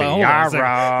vois la hold on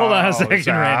a second,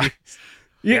 Randy.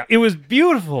 Yeah. It was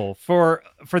beautiful for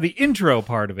the intro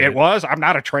part of it. It was. I'm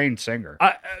not a trained singer.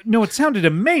 No, it sounded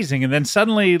amazing, and then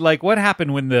suddenly, like, what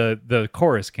happened when the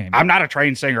chorus came? I'm not a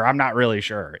trained singer. I'm not really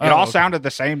sure. It all sounded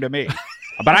the same to me.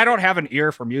 But I don't have an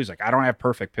ear for music. I don't have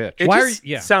perfect pitch.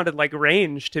 It sounded like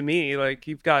range to me. Like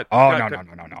you've got. No.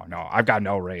 I've got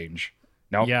no range.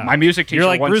 No, my music teacher. You're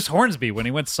like Bruce Hornsby when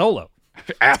he went solo.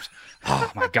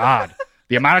 Oh my God.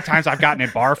 The amount of times I've gotten in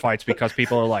bar fights because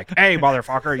people are like, "Hey,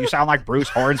 motherfucker, you sound like Bruce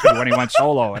Hornsby when he went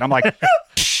solo," and I'm like,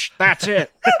 "That's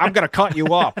it. I'm gonna cut you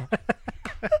up."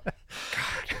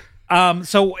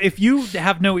 So if you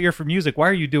have no ear for music, why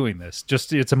are you doing this?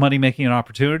 Just it's a money making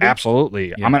opportunity. Absolutely,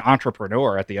 Yeah. I'm an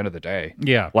entrepreneur at the end of the day.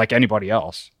 Yeah, like anybody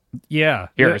else. Yeah.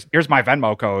 Here's my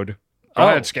Venmo code. Go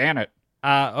ahead, scan it.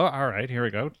 All right. Here we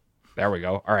go. There we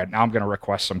go. All right, now I'm going to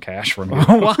request some cash from you.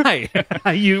 Why?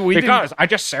 Because I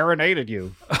just serenaded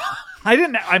you. I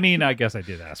didn't. I mean, I guess I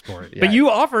did ask for it, Yeah. but you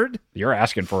offered. You're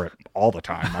asking for it all the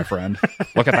time, my friend.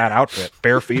 Look at that outfit.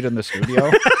 Bare feet in the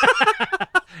studio.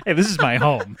 Hey, this is my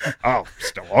home. Oh,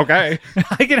 still okay.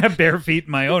 I can have bare feet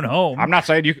in my own home. I'm not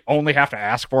saying you only have to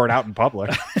ask for it out in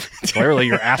public. Clearly,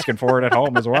 you're asking for it at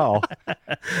home as well.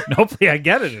 Hopefully, I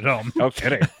get it at home. No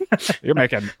kidding. You're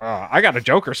making. I got a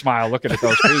Joker smile looking at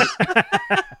those feet.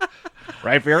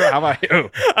 Right, Vera? How about you?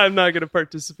 I'm not going to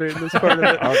participate in this part of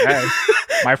it. Okay.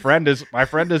 My friend is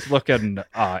looking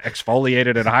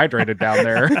exfoliated and hydrated down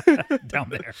there. Down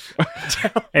there.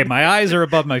 Hey, my eyes are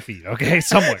above my feet. Okay,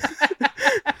 somewhere.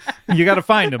 You got to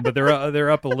find them, but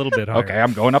they're up a little bit higher. Okay,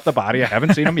 I'm going up the body. I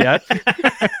haven't seen them yet.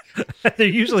 They're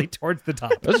usually towards the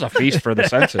top. This is a feast for the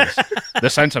senses. The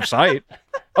sense of sight.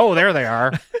 Oh, there they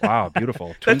are. Wow,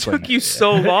 beautiful. That took you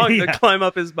so long to climb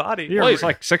up his body. Well, he's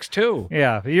like 6'2".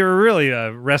 Yeah, you were really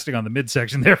resting on the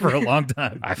midsection there for a long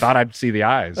time. I thought I'd see the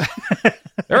eyes.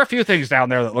 There are a few things down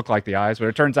there that look like the eyes, but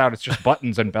it turns out it's just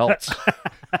buttons and belts.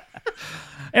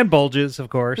 And bulges, of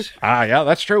course. Yeah,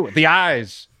 that's true. The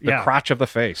eyes, the crotch of the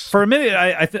face. For a minute,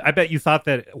 I bet you thought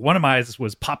that one of my eyes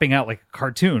was popping out like a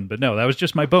cartoon, but no, that was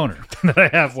just my boner that I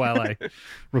have while I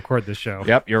record this show.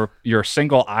 Yep, your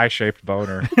single eye-shaped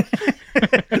boner.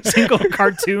 Single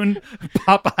cartoon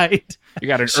pop-eyed. You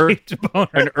got boner.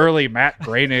 an early Matt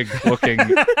Groening-looking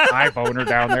eye boner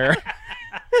down there.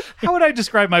 How would I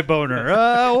describe my boner?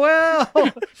 Well,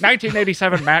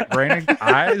 1987 Matt Groening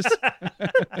eyes.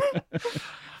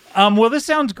 Well, this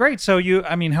sounds great. So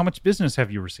how much business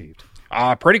have you received?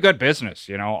 Pretty good business.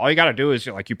 You know, all you got to do is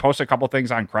you post a couple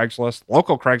things on Craigslist.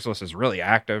 Local Craigslist is really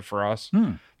active for us.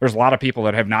 There's a lot of people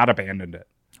that have not abandoned it.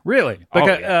 Really?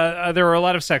 Because there are a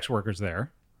lot of sex workers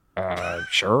there.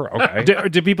 Sure. Okay.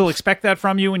 Do people expect that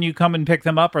from you when you come and pick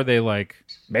them up? Are they like...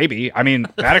 Maybe. I mean,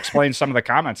 that explains some of the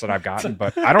comments that I've gotten,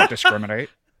 but I don't discriminate.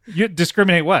 You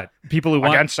discriminate what? People who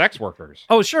want... Against sex workers.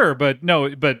 Oh, sure. But no,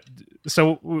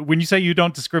 so when you say you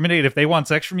don't discriminate, if they want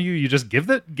sex from you, you just give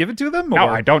it to them? Or? No,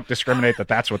 I don't discriminate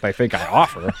that's what they think I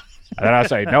offer. And then I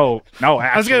say, no, actually.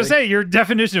 I was going to say, your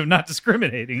definition of not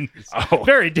discriminating is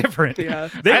very different. Yeah.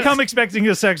 They come expecting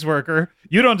a sex worker.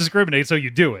 You don't discriminate, so you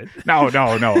do it. No.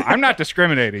 I'm not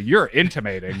discriminating. You're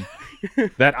intimating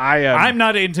that I am. I'm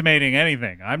not intimating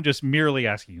anything. I'm just merely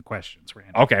asking you questions,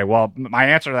 Randy. Okay, well, my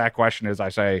answer to that question is I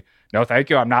say, no, thank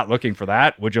you. I'm not looking for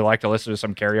that. Would you like to listen to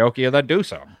some karaoke and then do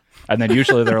some? And then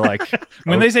usually they're like...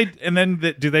 When they say, and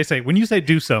then do they say, when you say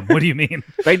do some, what do you mean?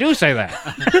 They do say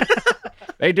that.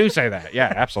 They do say that.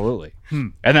 Yeah, absolutely.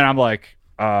 And then I'm like,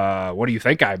 what do you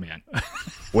think I meant?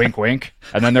 Wink, wink.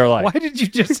 And then they're like... Why did you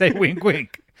just say wink,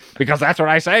 wink? Because that's what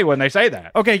I say when they say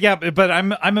that. Okay, yeah, but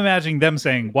I'm imagining them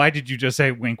saying, why did you just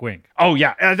say wink, wink? Oh,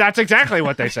 yeah, that's exactly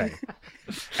what they say.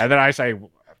 And then I say...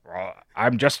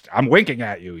 I'm winking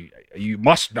at you. You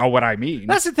must know what I mean.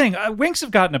 That's the thing. Winks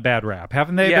have gotten a bad rap,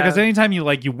 haven't they? Yeah. Because anytime you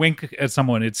wink at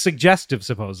someone, it's suggestive,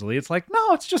 supposedly. It's like,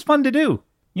 no, it's just fun to do.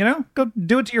 You know, go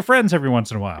do it to your friends every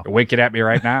once in a while. You're winking at me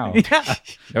right now. Yeah.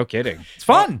 No kidding. It's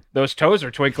fun. Well, those toes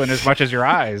are twinkling as much as your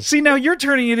eyes. See, now you're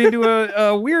turning it into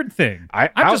a weird thing.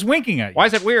 I'm just winking at you. Why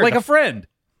is it weird? Like a friend.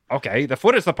 Okay, the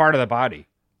foot is the part of the body.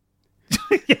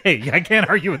 Hey, I can't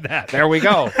argue with that. There we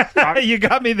go. You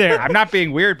got me there. I'm not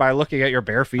being weird by looking at your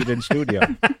bare feet in studio.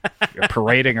 You're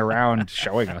parading around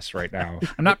showing us right now.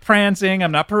 I'm not prancing.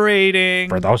 I'm not parading.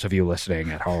 For those of you listening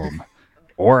at home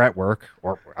or at work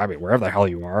or, wherever the hell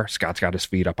you are, Scott's got his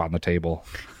feet up on the table.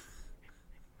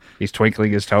 He's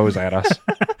twinkling his toes at us.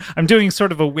 I'm doing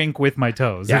sort of a wink with my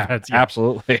toes. Yeah,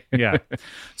 absolutely. Yeah.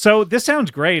 So this sounds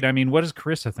great. I mean, what does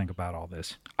Carissa think about all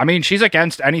this? I mean, she's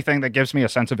against anything that gives me a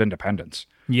sense of independence.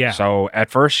 Yeah. So at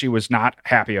first she was not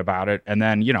happy about it. And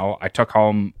then, I took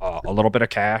home a little bit of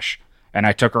cash and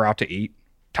I took her out to eat.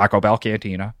 Taco Bell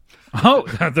Cantina. Oh,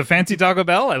 the fancy Taco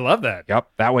Bell? I love that. Yep.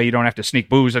 That way you don't have to sneak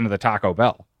booze into the Taco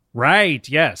Bell. Right.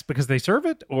 Yes. Because they serve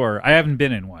it, or I haven't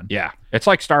been in one. Yeah. It's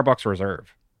like Starbucks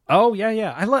Reserve. Oh,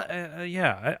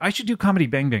 yeah. I should do Comedy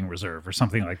Bang Bang Reserve or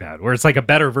something like that, where it's like a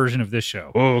better version of this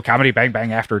show. Oh, Comedy Bang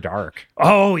Bang After Dark.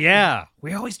 Oh, yeah.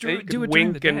 We always do it during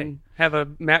wink the day. and have a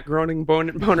Matt Groening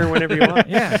boner whenever you want.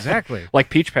 Yeah, exactly.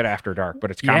 Like Peach Pit After Dark, but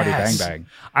it's Comedy Yes. Bang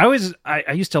Bang.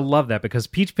 I used to love that because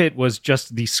Peach Pit was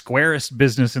just the squarest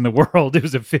business in the world. It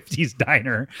was a 50s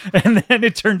diner, and then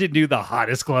it turned into the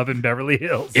hottest club in Beverly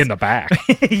Hills. In the back.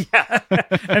 Yeah.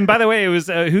 And by the way, it was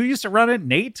who used to run it?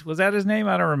 Nate? Was that his name?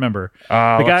 I don't remember.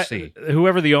 The Let's see.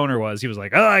 Whoever the owner was, he was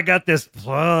like, I got this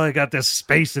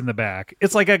space in the back.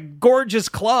 It's like a gorgeous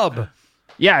club.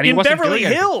 Yeah, and he in wasn't Beverly doing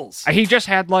anything. Hills. He just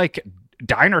had like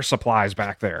diner supplies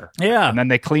back there. Yeah. And then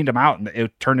they cleaned them out and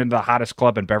it turned into the hottest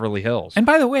club in Beverly Hills. And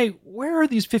by the way, where are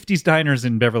these 50s diners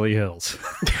in Beverly Hills?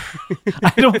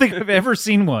 I don't think I've ever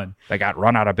seen one. They got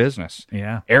run out of business.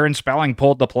 Yeah. Aaron Spelling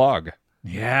pulled the plug.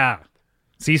 Yeah.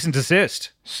 Cease and desist.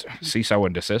 CISO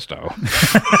and desisto.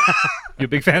 You a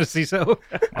big fan of CISO?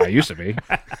 I used to be.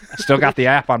 Still got the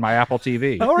app on my Apple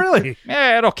TV. Oh, really?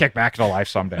 Yeah, it'll kick back to life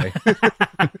someday.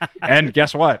 And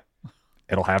guess what?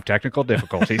 It'll have technical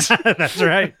difficulties. That's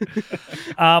right.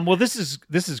 Well, this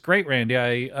is great,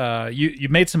 Randy. You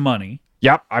made some money.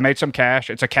 Yep, I made some cash.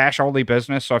 It's a cash-only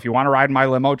business, so if you want to ride in my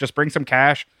limo, just bring some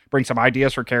cash, bring some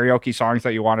ideas for karaoke songs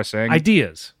that you want to sing.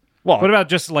 Ideas. Well, what about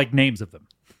just like names of them?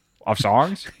 Of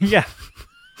songs? Yeah.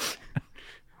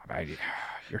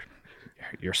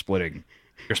 You're splitting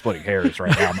hairs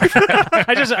right now, my friend.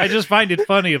 I just find it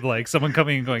funny of like someone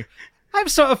coming and going, I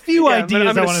have a few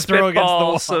ideas I want to throw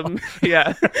against the wall.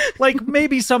 Yeah. Like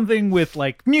maybe something with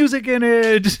like music in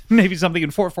it, maybe something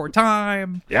in 4/4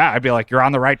 time. Yeah, I'd be like, you're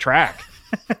on the right track.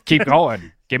 Keep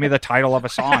going. Give me the title of a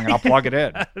song and I'll plug it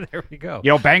in. There we go.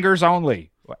 Bangers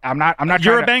only. I'm not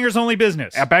You're a bangers only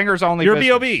business. A bangers only You're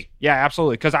business. a B.O.B. Yeah,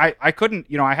 absolutely. Because I couldn't,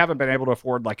 I haven't been able to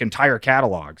afford like entire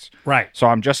catalogs. Right. So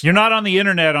I'm just... You're not on the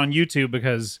internet on YouTube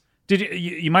because...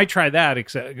 You might try that,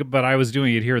 but I was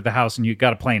doing it here at the house, and you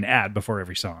got to play an ad before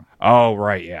every song. Oh,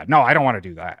 right, yeah. No, I don't want to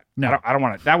do that. No. I don't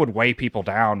want to. That would weigh people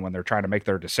down when they're trying to make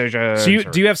their decisions.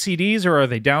 So do you have CDs, or are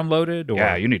they downloaded? Or?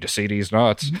 Yeah, you need to see these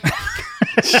nuts.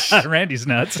 Randy's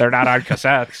nuts. They're not on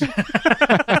cassettes.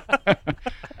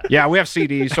 Yeah, we have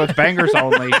CDs, so it's bangers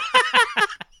only.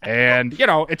 And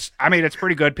it's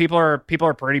pretty good. People are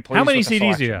pretty pleased. How many with the CDs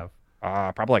selection. do you have?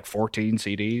 Probably like 14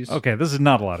 CDs. Okay, this is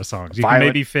not a lot of songs. You can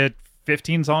maybe fit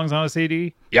 15 songs on a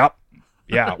CD? Yep.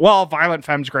 Yeah. Well, Violent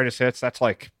Femme's Greatest Hits, that's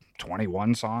like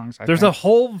 21 songs. There's a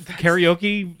whole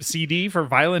karaoke CD for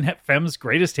Violent Femme's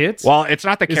Greatest Hits? Well, it's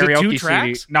not the karaoke Is it 2 CD.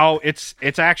 tracks? No, it's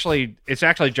actually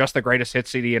just the Greatest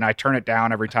Hits CD, and I turn it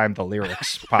down every time the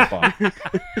lyrics pop up.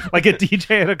 Like a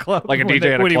DJ at a club? Like a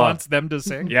DJ at a when he club. wants them to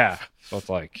sing? Yeah. So it's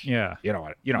like, yeah. You know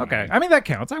what? Okay. I mean, that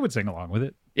counts. I would sing along with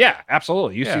it. Yeah,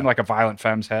 absolutely. You Yeah. seem like a Violent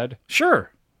Femme's head.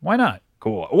 Sure. Why not?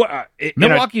 Cool.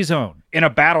 Milwaukee's own. In a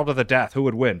battle to the death, who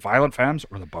would win, Violent Femmes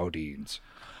or the Bodines?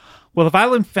 Well, the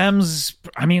Violent Femmes,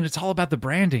 I mean, it's all about the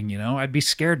branding, I'd be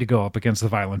scared to go up against the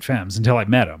Violent Femmes until I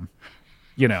met them,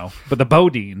 But the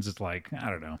Bodines, it's like, I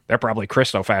don't know. They're probably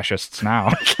Christo-fascists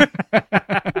now.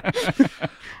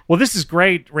 Well, this is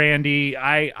great, Randy.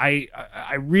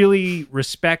 I really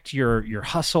respect your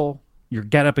hustle, your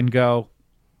get up and go.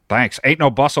 Thanks. Ain't no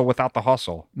bustle without the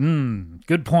hustle.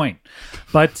 Good point.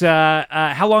 But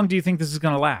how long do you think this is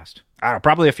going to last? I don't know,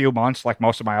 probably a few months, like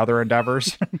most of my other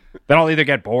endeavors. Then I'll either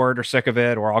get bored or sick of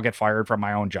it, or I'll get fired from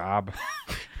my own job.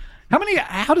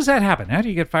 How does that happen? How do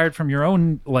you get fired from your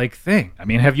own thing? I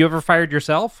mean, have you ever fired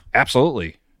yourself?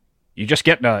 Absolutely. You just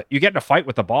get in a fight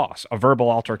with the boss, a verbal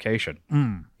altercation.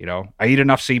 I eat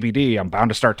enough CBD, I'm bound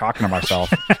to start talking to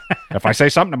myself. If I say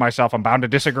something to myself, I'm bound to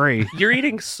disagree. You're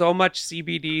eating so much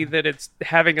CBD that it's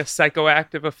having a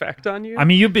psychoactive effect on you? I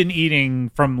mean, you've been eating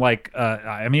from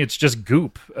it's just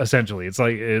goop, essentially. It's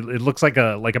like, it looks like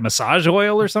a massage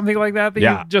oil or something like that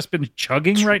you've just been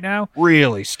chugging right now.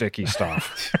 Really sticky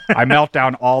stuff. I melt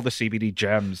down all the CBD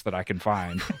gems that I can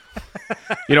find.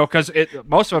 Because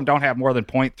most of them don't have more than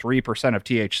 0.3% of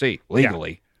THC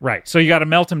legally. Yeah. Right. So you got to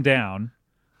melt them down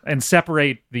and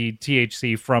separate the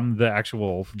THC from the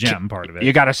actual gem part of it.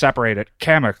 You got to separate it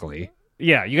chemically.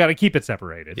 Yeah, you got to keep it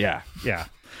separated. Yeah. Yeah.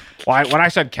 Well, when I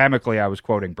said chemically, I was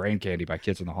quoting Brain Candy by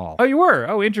Kids in the Hall. Oh, you were?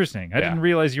 Oh, interesting. I didn't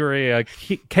realize you were a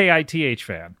KITH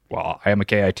fan. Well, I am a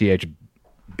KITH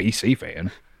BC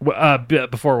fan.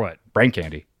 Before what? Brain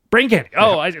Candy. Brain Candy.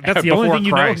 Oh, that's the only thing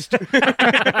you know. Christ.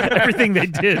 Everything they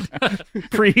did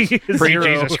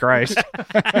pre-Jesus Christ.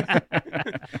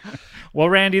 Well,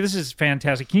 Randy, this is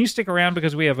fantastic. Can you stick around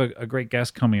because we have a great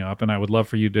guest coming up, and I would love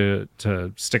for you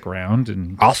to stick around.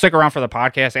 And I'll stick around for the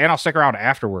podcast, and I'll stick around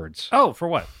afterwards. Oh, for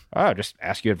what? Oh, just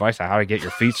ask you advice on how to get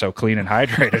your feet so clean and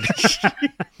hydrated.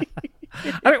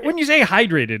 When you say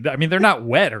hydrated, I mean they're not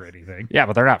wet or anything. Yeah,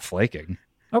 but they're not flaking.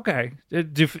 Okay.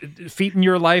 Do feet in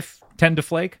your life tend to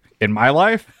flake? In my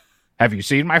life? Have you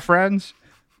seen my friends?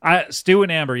 Stu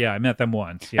and Amber, yeah, I met them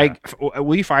once. Yeah. Hey,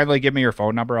 will you finally give me your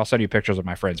phone number? I'll send you pictures of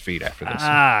my friends' feet after this.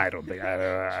 I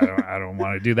don't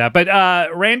want to do that. But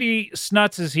Randy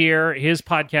Snutz is here. His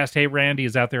podcast, Hey Randy,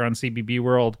 is out there on CBB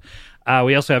World.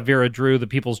 We also have Vera Drew, the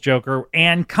People's Joker.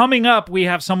 And coming up, we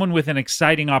have someone with an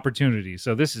exciting opportunity.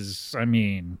 So this is, I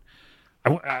mean,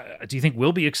 do you think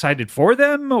we'll be excited for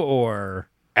them or...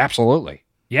 Absolutely.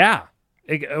 Yeah.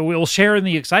 We'll share in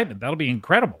the excitement. That'll be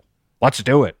incredible. Let's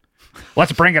do it.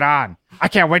 Let's bring it on. I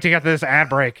can't wait to get to this ad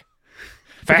break.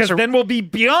 Because then we'll be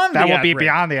beyond the ad break. That will be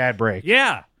beyond the ad break.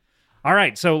 Yeah. All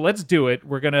right. So let's do it.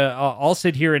 We're going to all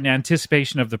sit here in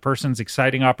anticipation of the person's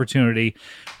exciting opportunity.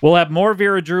 We'll have more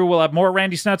Vera Drew. We'll have more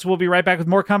Randy Snutz. We'll be right back with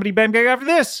more Comedy Bang Bang after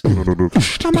this.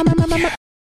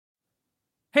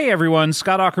 Hey everyone,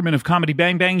 Scott Aukerman of Comedy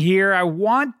Bang Bang here. I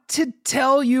want to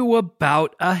tell you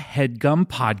about a HeadGum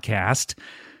podcast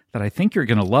that I think you're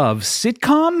going to love.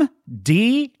 Sitcom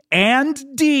D&D.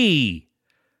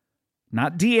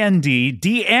 Not D&D,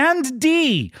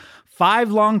 D&D.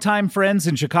 5 longtime friends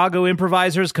and Chicago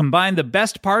improvisers combine the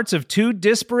best parts of 2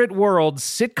 disparate worlds,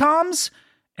 sitcoms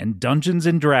and Dungeons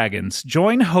 & Dragons.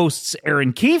 Join hosts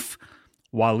Aaron Keefe,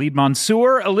 Waleed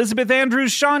Mansour, Elizabeth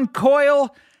Andrews, Sean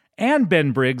Coyle, and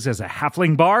Ben Briggs as a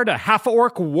halfling bard, a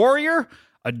half-orc warrior,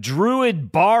 a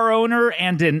druid bar owner,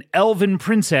 and an elven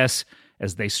princess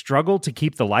as they struggle to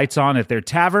keep the lights on at their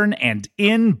tavern and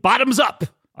inn bottoms up.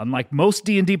 Unlike most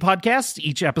D&D podcasts,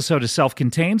 each episode is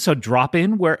self-contained, so drop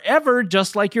in wherever,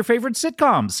 just like your favorite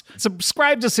sitcoms.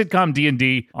 Subscribe to Sitcom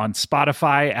D&D on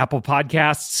Spotify, Apple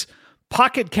Podcasts,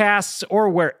 Pocket Casts, or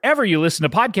wherever you listen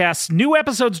to podcasts. New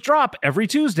episodes drop every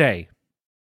Tuesday.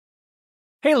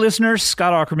 Hey listeners,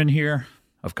 Scott Aukerman here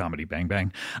of Comedy Bang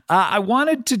Bang. I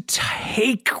wanted to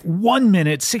take 1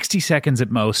 minute, 60 seconds at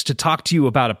most, to talk to you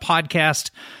about a podcast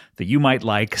that you might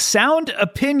like, Sound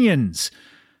Opinions.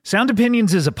 Sound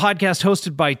Opinions is a podcast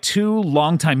hosted by 2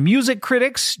 longtime music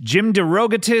critics, Jim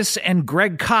DeRogatis and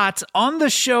Greg Kot. On the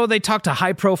show, they talk to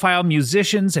high-profile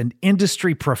musicians and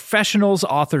industry professionals,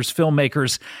 authors,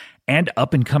 filmmakers, and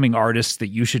up-and-coming artists that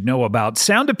you should know about.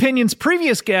 Sound Opinions'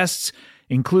 previous guests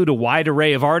include a wide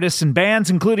array of artists and bands,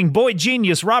 including Boy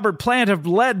Genius, Robert Plant of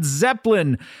Led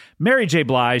Zeppelin, Mary J.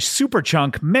 Blige,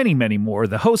 Superchunk, many, many more.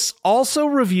 The hosts also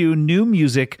review new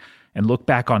music and look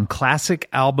back on classic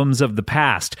albums of the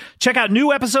past. Check out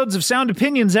new episodes of Sound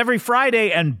Opinions every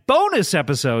Friday and bonus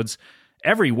episodes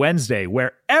every Wednesday,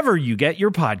 wherever you get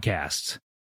your podcasts.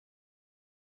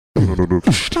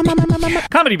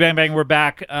 Comedy Bang Bang, we're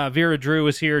back. Vera Drew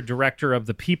is here, director of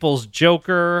The People's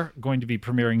Joker, going to be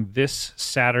premiering this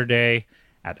Saturday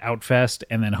at Outfest,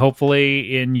 and then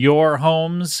hopefully in your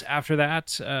homes after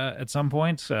that at some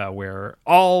point, where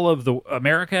all of the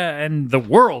America and the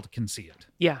world can see it.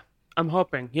 Yeah, I'm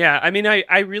hoping. Yeah, I mean,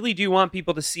 I really do want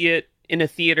people to see it in a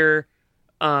theater,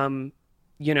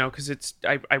 you know, because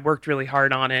I worked really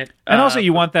hard on it. And also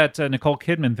you want that Nicole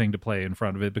Kidman thing to play in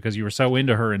front of it because you were so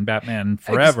into her in Batman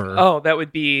Forever. That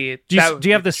would be... Do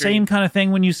you have the same kind of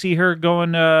thing when you see her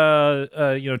going,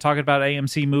 talking about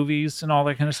AMC movies and all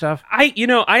that kind of stuff? I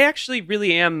actually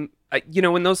really am...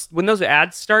 when those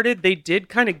ads started, they did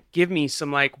kind of give me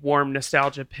some like warm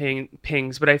nostalgia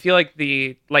pings, but I feel like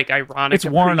the ironic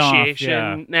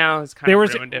appreciation now has kind of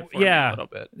ruined it for me a little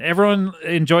bit. Everyone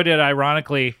enjoyed it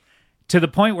ironically to the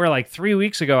point where like 3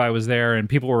 weeks ago I was there and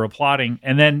people were applauding,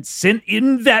 and then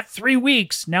in that 3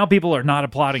 weeks now people are not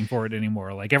applauding for it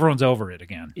anymore. Like everyone's over it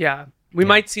again. Yeah. We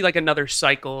might see like another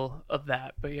cycle of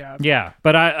that, but yeah. Yeah,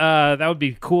 but that would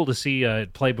be cool to see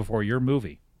it play before your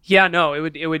movie. Yeah, no, it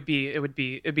would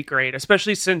be great,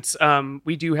 especially since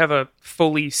we do have a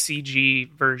fully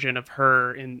CG version of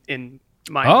her in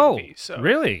my movie. So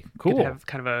really cool. Have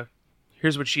kind of a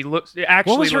here's what she looks. It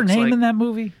actually, what was her name like, in that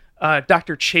movie?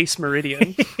 Dr. Chase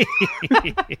Meridian.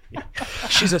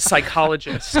 She's a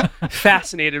psychologist,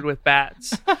 fascinated with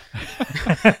bats.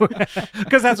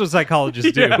 Because that's what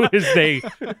psychologists do, is they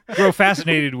grow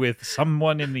fascinated with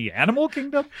someone in the animal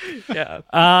kingdom. Yeah.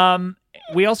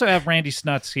 We also have Randy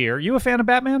Snutz here. You a fan of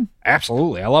Batman?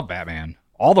 Absolutely. I love Batman.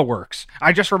 All the works.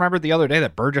 I just remembered the other day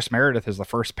that Burgess Meredith is the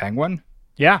first Penguin.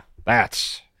 Yeah.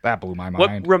 That blew my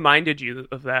mind. What reminded you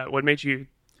of that? What made you...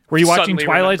 Were you watching suddenly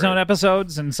Twilight remember Zone it?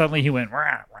 episodes and suddenly he went...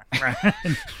 Rah, rah, rah.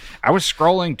 I was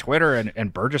scrolling Twitter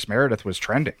and Burgess Meredith was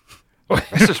trending.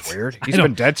 This is weird. He's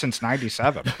been dead since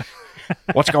 97.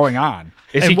 What's going on?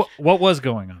 What was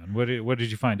going on? What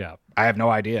did you find out? I have no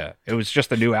idea. It was just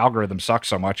the new algorithm sucked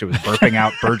so much it was burping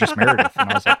out Burgess Meredith.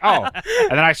 And I was like, oh.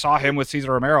 And then I saw him with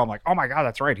Cesar Romero. I'm like, oh my God,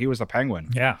 that's right. He was the Penguin.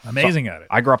 Yeah, amazing at it.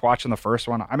 I grew up watching the first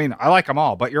one. I mean, I like them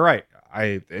all, but you're right.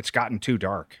 It's gotten too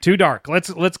dark. Too dark.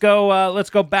 Let's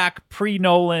go back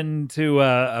pre-Nolan to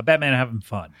Batman having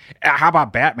fun. How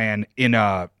about Batman in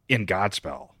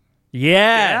Godspell?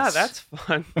 Yes. Yeah, that's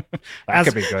fun. That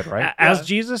could be good, right? As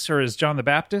Jesus or as John the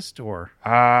Baptist or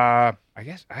I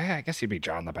guess he'd be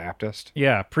John the Baptist.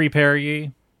 yeah, prepare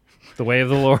ye the way of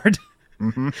the Lord.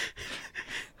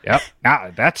 Yep.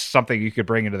 Now that's something you could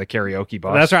bring into the karaoke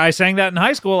bus. That's right. I sang that in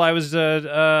high school. I was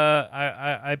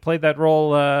I played that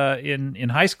role in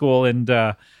high school, and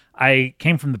I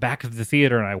came from the back of the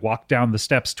theater and I walked down the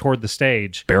steps toward the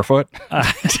stage. Barefoot.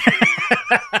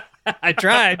 I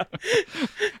tried.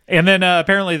 And then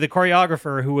apparently the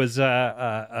choreographer, who was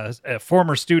a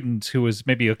former student who was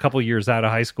maybe a couple years out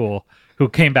of high school, who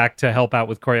came back to help out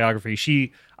with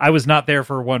choreography, I was not there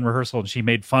for one rehearsal, and she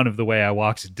made fun of the way I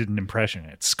walked and did an impression.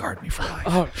 It scarred me for life.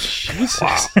 Oh,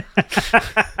 Jesus.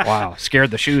 Wow. Scared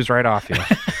the shoes right off you.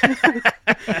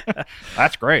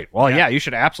 That's great. Well, yeah, you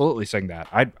should absolutely sing that.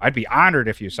 I'd be honored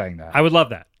if you sang that. I would love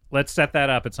that. Let's set that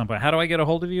up at some point. How do I get a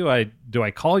hold of you? Do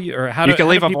I call you, or how you do can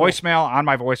leave how a do people... voicemail on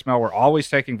my voicemail. We're always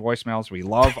taking voicemails. We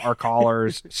love our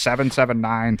callers.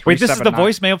 779-379. Wait, this is the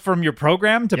voicemail from your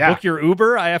program to Yeah. book your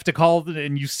Uber? I have to call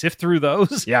and you sift through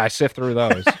those? Yeah, I sift through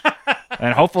those.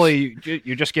 And hopefully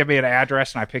you just give me an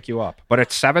address and I pick you up. But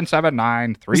it's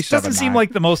 779-379. This doesn't seem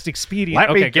like the most expedient. Let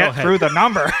okay, me get through the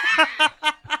number.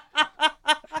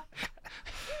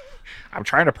 I'm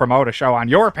trying to promote a show on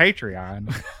your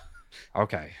Patreon.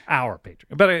 Okay. Our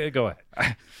Patreon. But go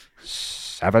ahead.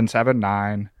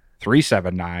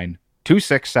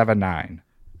 779-379-2679.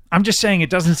 I'm just saying it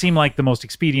doesn't seem like the most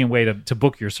expedient way to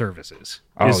book your services.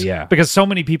 Oh, yeah. Because so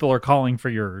many people are calling for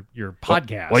your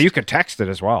podcast. Well, you could text it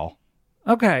as well.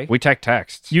 Okay. We take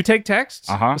texts. You take texts?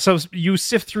 Uh-huh. So you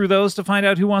sift through those to find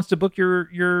out who wants to book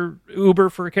your Uber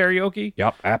for karaoke?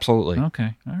 Yep, absolutely.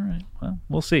 Okay. All right. Well,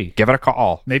 we'll see. Give it a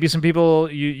call. Maybe some people,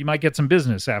 you might get some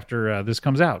business after this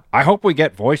comes out. I hope we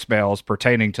get voicemails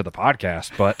pertaining to the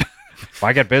podcast, but if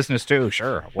I get business too,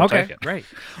 sure, we'll take it. Great.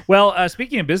 Well,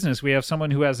 speaking of business, we have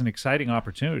someone who has an exciting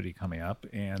opportunity coming up,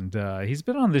 and he's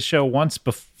been on this show once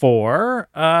before.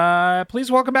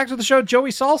 Please welcome back to the show, Joey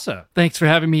Salsa. Thanks for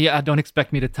having me. Don't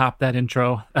expect me to top that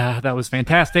intro. That was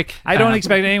fantastic. I don't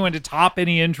expect anyone to top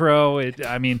any intro.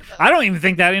 I don't even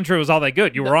think that intro was all that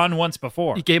good. You were on once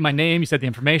before. You gave my name. You said the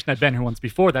information. I've been here once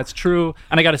before. That's true.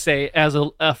 And I got to say, as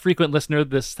a frequent listener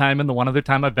this time and the one other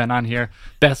time I've been on here,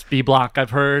 best B block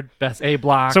I've heard, best A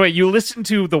block. So wait, you listened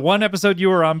to the one episode you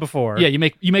were on before? Yeah, you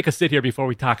make us sit here before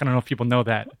we talk. I don't know if people know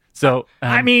that. So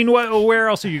where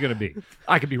else are you going to be?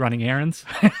 I could be running errands.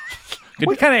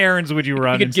 What kind of errands would you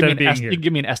run instead of being here? You could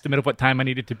give me an estimate of what time I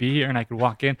needed to be here, and I could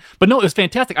walk in. But no, it was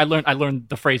fantastic. I learned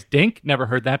the phrase "dink." Never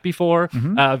heard that before.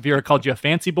 Mm-hmm. Vera called you a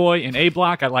fancy boy in A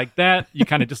block. I like that. You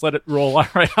kind of just let it roll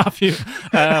right off you.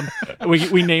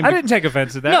 We named. I didn't take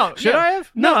offense to that. No, should I have?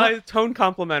 No, tone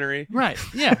complimentary. Right.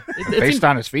 Yeah. Based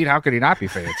on his feet, how could he not be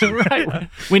fancy?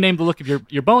 Right. We named the look of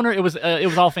your boner. It was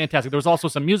all fantastic. There was also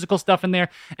some musical stuff in there,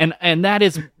 and that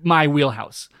is my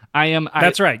wheelhouse.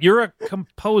 That's right. You're a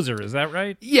composer, is that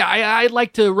right? Yeah, I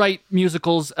like to write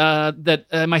musicals that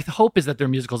my hope is that they're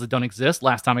musicals that don't exist.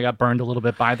 Last time I got burned a little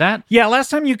bit by that. Yeah, last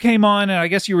time you came on, I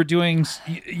guess you were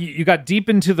you got deep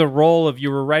into the role of,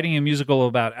 you were writing a musical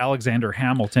about Alexander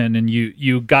Hamilton, and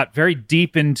you got very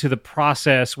deep into the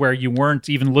process where you weren't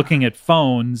even looking at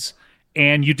phones,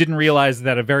 and you didn't realize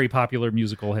that a very popular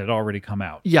musical had already come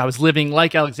out. Yeah, I was living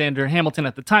like Alexander Hamilton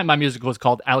at the time. My musical was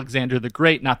called Alexander the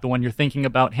Great, not the one you're thinking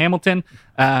about, Hamilton.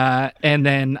 And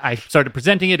then I started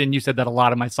presenting it, and you said that a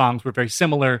lot of my songs were very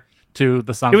similar to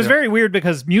the song. It was very weird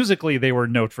because musically they were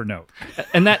note for note.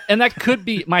 And that could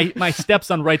be my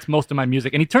stepson writes most of my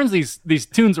music, and he turns these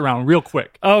tunes around real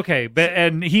quick. Okay,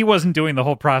 and he wasn't doing the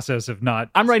whole process of not.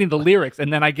 I'm writing the lyrics,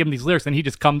 and then I give him these lyrics, and he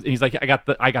just comes and he's like, I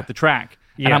got the track.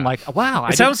 Yeah. And I'm like, wow.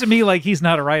 It sounds to me like he's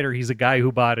not a writer. He's a guy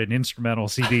who bought an instrumental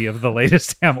CD of the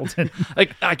latest Hamilton.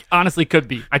 I honestly could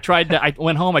be. I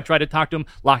went home. I tried to talk to him.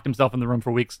 Locked himself in the room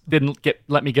for weeks. Didn't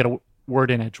let me get a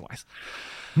word in edgewise.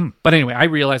 But anyway, I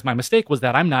realized my mistake was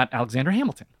that I'm not Alexander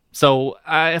Hamilton. So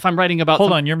if I'm writing about...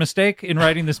 Hold on, your mistake in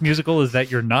writing this musical is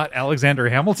that you're not Alexander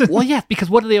Hamilton? Well, yeah, because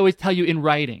what do they always tell you in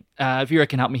writing? Vera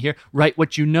can help me here. Write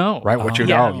what you know. Write what you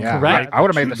know, yeah. Correct. I would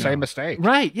have made the same mistake.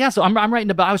 Right, yeah. So I'm writing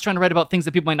about... I was trying to write about things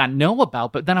that people might not know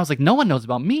about, but then I was like, no one knows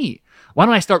about me. Why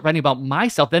don't I start writing about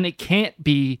myself? Then it can't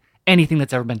be anything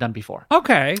that's ever been done before.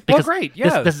 Okay, Because well, great,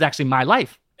 yeah. This is actually my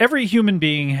life. Every human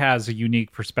being has a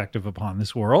unique perspective upon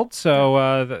this world,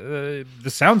 so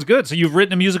this sounds good. So you've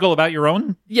written a musical about your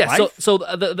own Yeah, life? so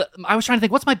I was trying to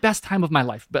think, what's my best time of my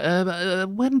life?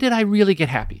 When did I really get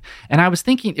happy? And I was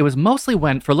thinking it was mostly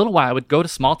when, for a little while, I would go to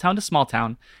small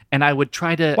town, and I would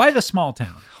try to... Why the small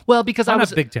town? Well, because Why I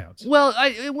was... not big towns? Well,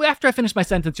 after I finish my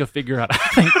sentence, you'll figure out, I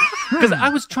think. Because I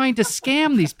was trying to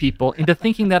scam these people into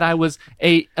thinking that I was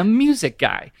a music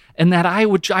guy, and that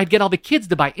I'd get all the kids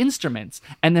to buy instruments,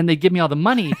 and then they'd give me all the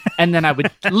money, and then I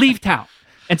would leave town.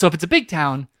 And so if it's a big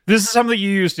town... This is something you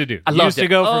used to do. I You loved used to it.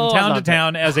 go from Oh, town to loved it.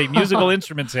 town as a musical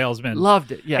instrument salesman.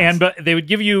 Loved it, yes. But they would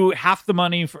give you half the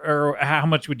money, or how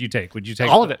much would you take? Would you take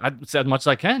all of it. I'd say as much as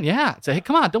I can, yeah. I'd say, hey,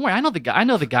 come on, don't worry. I know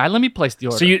the guy. Let me place the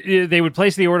order. So they would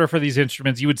place the order for these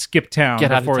instruments. You would skip town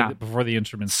Get out of before town. before the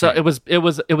instruments. So came. it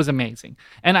was amazing.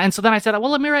 And so then I said, well,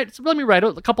 let me write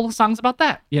a couple of songs about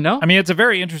that, you know? I mean, it's a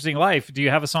very interesting life. Do you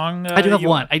have a song? I do have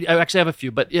one. I actually have a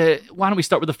few, but why don't we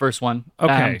start with the first one?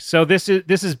 Okay, so this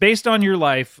is based on your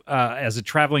life as a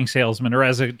traveling salesman or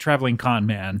as a traveling con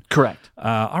man. Correct.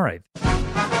 All right.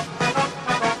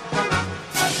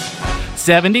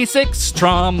 76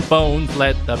 trombones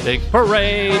led the big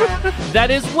parade. That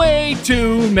is way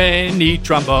too many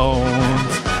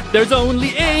trombones. There's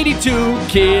only 82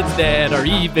 kids that are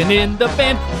even in the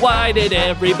band. Why did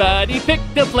everybody pick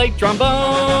to play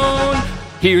trombone?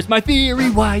 Here's my theory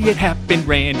why it happened.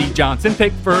 Randy Johnson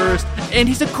picked first, and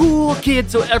he's a cool kid,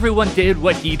 so everyone did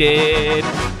what he did.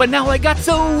 But now I got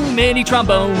so many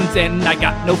trombones, and I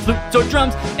got no flutes or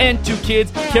drums, and 2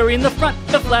 kids carrying the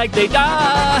flag, they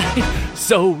die.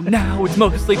 So now it's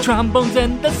mostly trombones,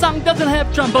 and the song doesn't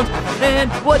have trombones. And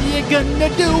what are you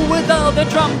gonna do with all the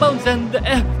trombones and the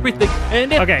everything?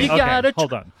 And if you gotta...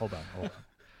 Hold on.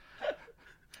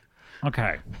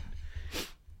 Okay.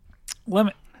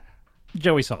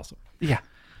 Joey Salsa. Yeah.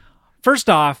 First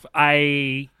off,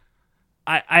 I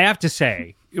have to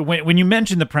say, when you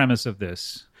mentioned the premise of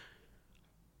this,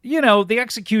 you know, the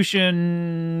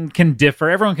execution can differ.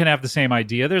 Everyone can have the same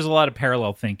idea. There's a lot of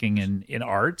parallel thinking in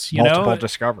art, Multiple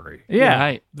discovery.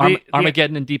 Yeah. Right.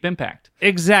 Armageddon and Deep Impact.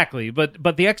 Exactly.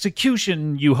 But the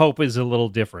execution, you hope, is a little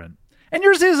different. And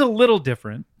yours is a little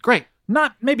different. Great.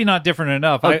 Maybe not different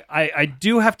enough. Oh. I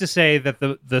do have to say that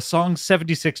the song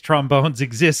 76 Trombones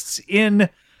exists in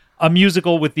a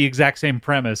musical with the exact same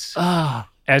premise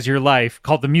as your life,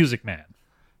 called The Music Man.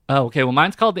 Oh, okay. Well,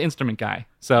 mine's called The Instrument Guy,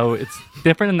 so it's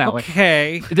different in that way.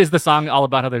 Okay. Is the song all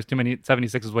about how there's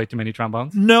 76 is way too many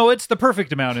trombones? No, it's the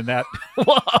perfect amount in that.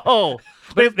 Whoa!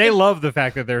 They love the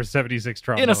fact that there's 76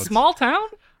 trombones. In a small town?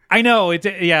 I know. It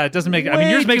doesn't make... I mean,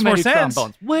 yours makes more sense.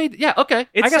 Yeah, okay.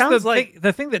 I guess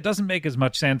the thing that doesn't make as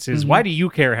much sense is why do you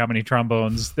care how many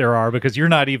trombones there are? Because you're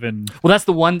not even... Well, that's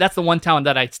the one town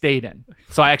that I stayed in.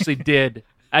 So I actually did...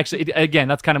 Actually, again,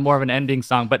 that's kind of more of an ending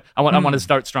song, but I want to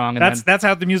start strong. And that's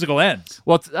how the musical ends.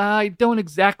 Well, I don't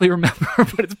exactly remember,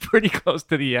 but it's pretty close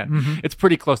to the end. Mm-hmm. It's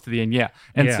pretty close to the end, yeah.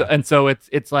 So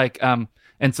it's like and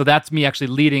so that's me actually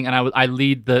leading, and I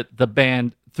lead the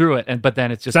band through it, but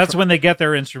then it's just that's when they get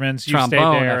their instruments. You stay there,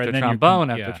 after and then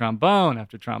trombone after trombone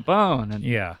after trombone, and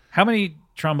yeah. How many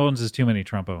trombones is too many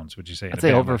trombones? Would you say? I'd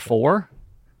say over 4.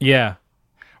 Yeah.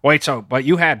 Wait, but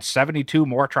you had 72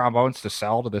 more trombones to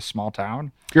sell to this small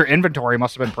town? Your inventory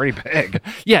must have been pretty big.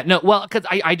 Yeah, no, well, because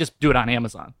I just do it on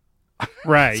Amazon.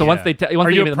 Right. So once they are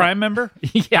you a Prime member?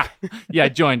 Yeah, I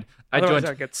joined. Otherwise,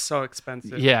 that gets so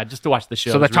expensive. Yeah, just to watch the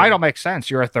show. So the title makes sense.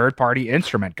 You're a third-party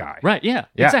instrument guy. Right, yeah.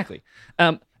 Exactly.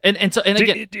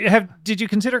 Did you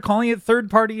consider calling it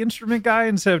third-party instrument guy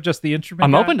instead of just the instrument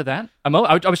I'm guy? open to that. I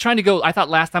was trying to go. I thought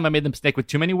last time I made the mistake with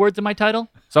too many words in my title,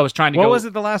 so I was trying to go. What was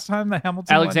it the last time? The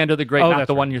Hamilton Alexander one? the Great, not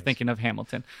the one you're thinking of,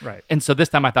 Hamilton. Right. And so this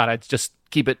time I thought I'd just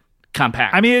keep it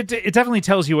compact. I mean, it definitely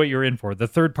tells you what you're in for. The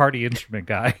third-party instrument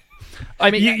guy.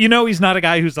 I mean, you know, he's not a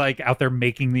guy who's like out there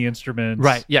making the instruments.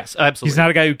 Right. Yes, absolutely. He's not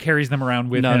a guy who carries them around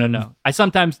with him. No. I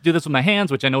sometimes do this with my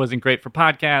hands, which I know isn't great for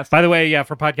podcasts. By the way, yeah,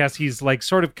 for podcasts, he's like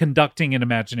sort of conducting an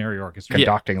imaginary orchestra.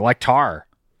 Conducting, like Tar.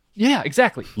 Yeah,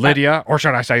 exactly. Lydia, or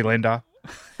should I say Linda?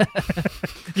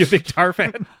 You a big Tar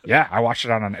fan? Yeah, I watched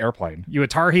it on an airplane. You a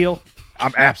Tar Heel?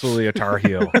 I'm absolutely a Tar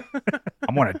Heel.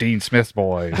 I'm one of Dean Smith's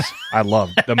boys. I love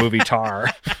the movie Tar.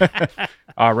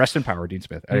 Rest in power, Dean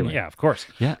Smith. Anyway. Yeah, of course.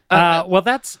 Yeah. Well,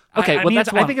 that's okay. I Well, mean,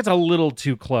 that's I think it's a little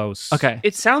too close. okay.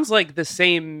 It sounds like the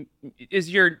same. Is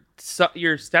your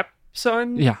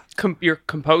stepson? Yeah. Your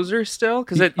composer still?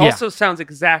 Because it Yeah. also sounds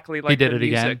exactly like did the it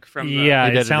again. music from. Yeah,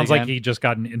 He did it it sounds like again. he just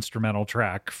got an instrumental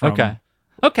track from.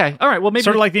 Okay. All right. Well, maybe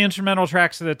Sort of like the instrumental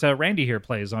tracks that Randy here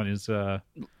plays on his.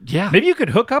 yeah. Maybe you could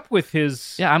hook up with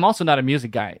his. Yeah, I'm also not a music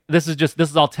guy. This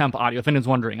is all temp audio. If anyone's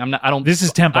wondering, I'm not. I don't. This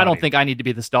is temp I don't audio. think I need to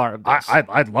be the star of this.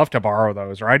 I'd love to borrow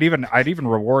those, or I'd even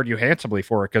reward you handsomely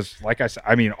for it, because, like I said,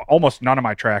 I mean, almost none of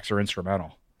my tracks are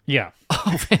instrumental. Yeah.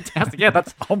 Oh, fantastic! Yeah,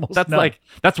 that's Almost That's none. like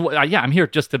that's what. Yeah, I'm here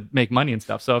just to make money and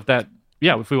stuff. So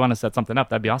if we want to set something up,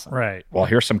 that'd be awesome. Right. Well,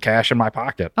 here's some cash in my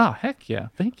pocket. Oh heck yeah!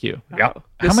 Thank you. Yep,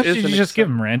 How much did you just give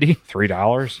him, Randy?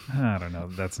 $3. I don't know.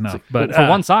 That's enough. But for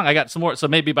one song, I got some more. So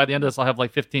maybe by the end of this, I'll have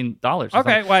like $15.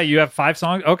 Okay. Well, you have 5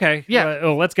 songs. Okay. Yeah.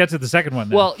 Well, let's get to the second one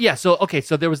then. Well, yeah. So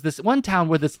there was this one town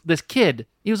where this kid,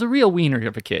 he was a real wiener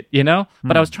of a kid, you know.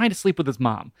 But I was trying to sleep with his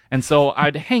mom, and so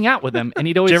I'd hang out with him, and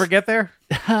he'd always. did you ever get there?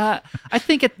 I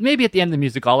think maybe at the end of the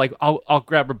music, I'll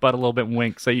grab her butt a little bit and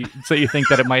wink, so you think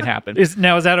that it might happen. Is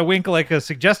that a wink like a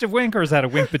suggestive wink, or is that a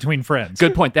wink between friends?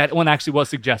 Good point. That one actually was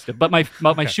suggestive, but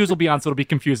my shoes will be on, so it'll be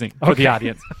confusing for the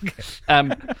audience.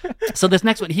 So this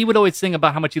next one, he would always sing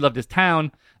about how much he loved his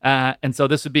town, and so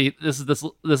this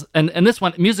and this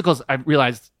one, musicals I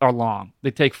realized are long;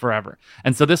 they take forever,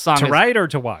 and so this song To write or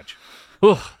to watch?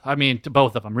 I mean, to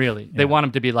both of them, really. They want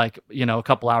them to be like, a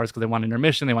couple hours because they want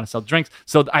intermission. They want to sell drinks.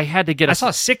 So I had to get I saw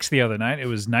 6 the other night. It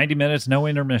was 90 minutes, no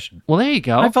intermission. Well, there you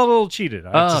go. I felt a little cheated.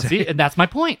 I have to say. See, and that's my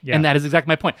point. Yeah. And that is exactly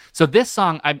my point. So this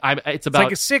song, it's It's about.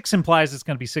 like a 6 implies it's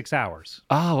going to be 6 hours.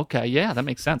 Oh, okay. Yeah, that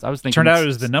makes sense. I was thinking. Turned out it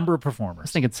was the number of I was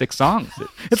performers. thinking 6 songs.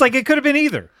 It's like it could have been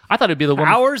either. I thought it'd be the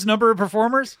woman. Hours, number of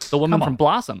performers? The woman Come from on.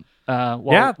 Blossom. Yeah,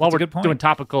 While that's a we're good point. doing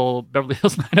topical Beverly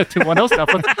Hills 90210 stuff,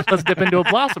 let's dip into a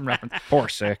Blossom reference. Poor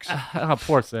Six. Oh,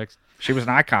 poor Six. She was an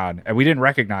icon, and we didn't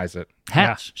recognize it.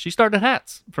 Hats. She started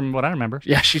hats, from what I remember.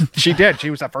 Yeah, she did. She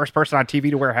was the first person on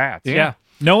TV to wear hats. Yeah.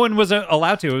 No one was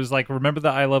allowed to. It was like, remember the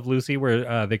I Love Lucy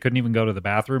where they couldn't even go to the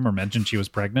bathroom or mention she was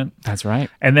pregnant? That's right.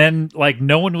 And then, like,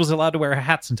 no one was allowed to wear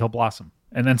hats until Blossom.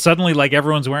 And then suddenly, like,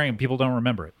 everyone's wearing them. People don't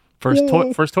remember it. First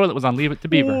toilet was on Leave It to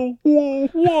Beaver.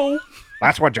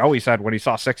 That's what Joey said when he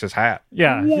saw Six's hat.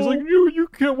 Yeah. He's like, you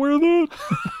can't wear that.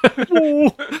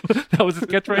 That was his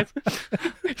catchphrase?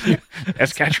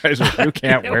 His catchphrase was, you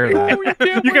can't wear that.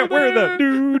 You can't wear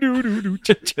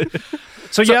that.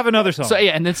 So you have another song. So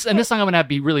yeah, and this song I'm gonna have to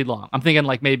be really long. I'm thinking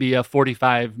like maybe a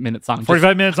 45-minute song.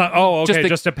 45 minutes on. Oh, okay.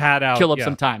 Just to pad out. Kill up yeah.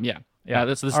 some time. Yeah. Yeah.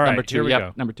 This is All right, number 2. here we Yep.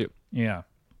 go. Number 2. Yeah.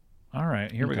 All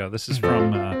right. Here we go. This is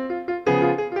from the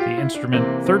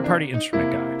third-party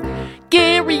instrument guy.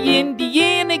 Gary,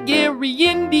 Indiana,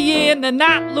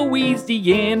 not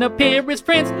Louisiana, Paris,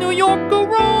 France, New York, or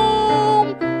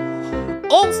Rome.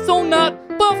 Also not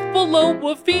Buffalo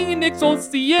or Phoenix or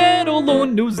Seattle or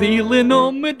New Zealand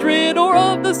or Madrid or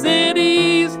other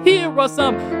cities. Here are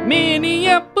some: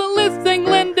 Minneapolis and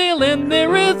Glendale, and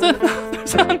there is another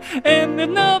town and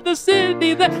another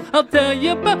city that I'll tell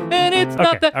you about, and it's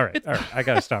not that. All right. I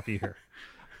got to stop you here.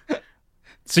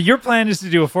 So your plan is to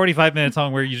do a 45-minute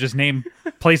song where you just name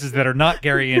places that are not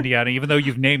Gary, Indiana, even though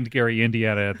you've named Gary,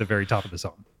 Indiana at the very top of the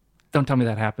song. Don't tell me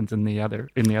that happens in the other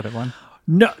one.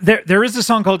 No, there is a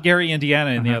song called Gary,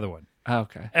 Indiana in the other one.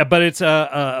 Okay. But it's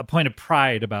a point of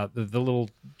pride about the little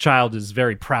child is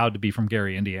very proud to be from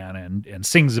Gary, Indiana, and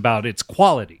sings about its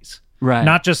qualities, Right.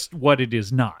 not just what it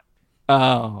is not.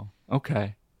 Oh,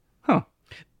 okay. Huh.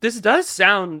 This does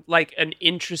sound like an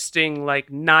interesting, like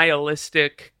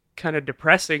nihilistic, kind of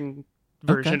depressing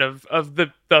version of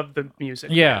the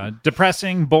music. Yeah,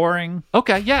 depressing, boring.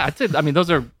 Okay, yeah, I'd say, I mean, those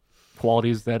are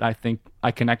qualities that I think I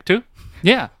connect to.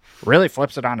 Yeah. Really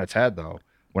flips it on its head, though.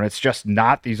 When it's just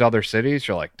not these other cities,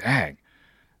 you're like, dang.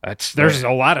 There's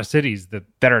a lot of cities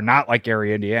that are not like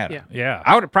Gary, Indiana. Yeah. Yeah.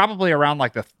 I would probably around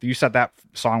like you said that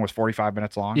song was 45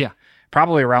 minutes long. Yeah.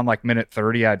 probably around like minute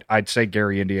 30, I'd say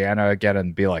Gary, Indiana again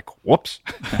and be like, whoops.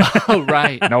 Oh,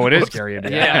 right. No, it is Gary,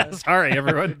 Indiana. Yeah, sorry,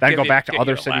 everyone. Then go back to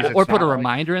other cities. Or put a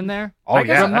reminder in there. Oh,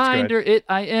 yeah, reminder, that's good.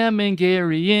 I am in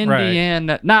Gary,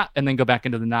 Indiana. Not, and then go back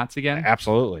into the knots again.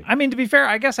 Absolutely. I mean, to be fair,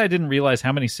 I guess I didn't realize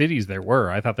how many cities there were.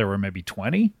 I thought there were maybe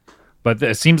 20, but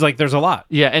it seems like there's a lot.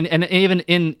 Yeah, and even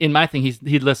in my thing,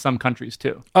 he lists some countries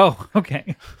too. Oh,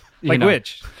 okay. Like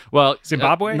which? Well,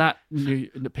 Zimbabwe? Not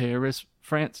Paris,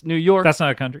 France, New York. That's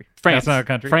not a country. France. That's not a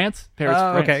country. France, Paris,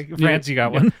 France. Okay, France, you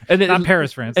got one. And then, not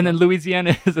Paris, France. And then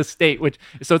Louisiana is a state,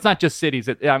 so it's not just cities.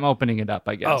 I'm opening it up,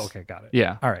 I guess. Oh, okay, got it.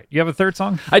 Yeah. All right. You have a third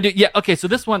song? I do. Yeah. Okay. So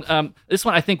this one,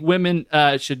 I think women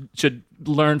should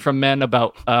learn from men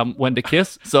about when to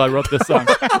kiss. So I wrote this song.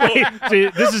 Wait,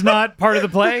 so this is not part of the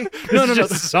play? This is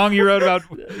just a song you wrote about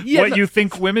what you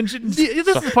think women should do?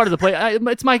 This is part of the play.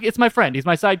 It's my friend. He's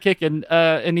my sidekick,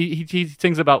 and he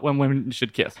sings about when women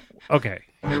should kiss. Okay.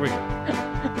 Here we go.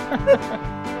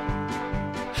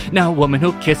 Now, a woman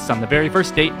who'll kiss on the very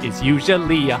first date is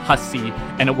usually a hussy,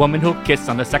 and a woman who'll kiss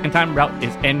on the second time round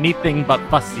is anything but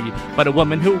fussy. But a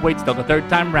woman who waits till the third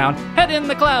time round, head in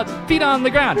the clouds, feet on the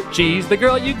ground, she's the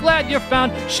girl you glad you're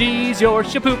found. She's your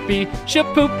shapoopy,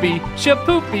 shapoopy,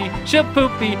 shapoopy,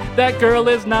 shapoopy. That girl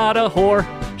is not a whore.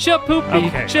 Shapoopy,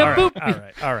 Okay.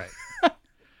 shapoopy. All right.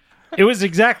 It was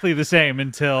exactly the same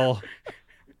until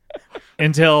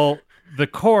the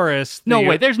chorus. No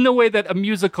way. There's no way that a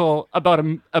musical about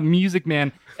a music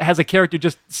man has a character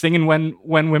just singing when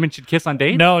women should kiss on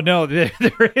dates. No, there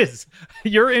is.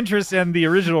 Your interest and the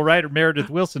original writer, Meredith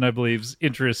Wilson, I believe's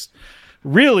interest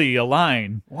really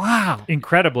align. Wow.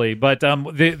 Incredibly. But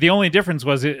the only difference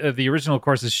was the original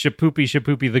course is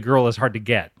shapoopy, the girl is hard to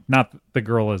get. Not the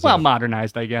girl is...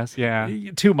 modernized, I guess, yeah.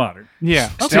 Too modern. Yeah.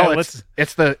 Still,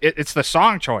 it's the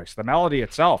song choice, the melody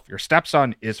itself. Your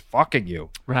stepson is fucking you.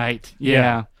 Right.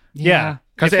 Yeah.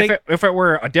 Because if it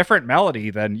were a different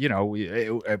melody, then,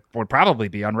 it would probably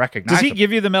be unrecognizable. Does he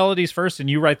give you the melodies first and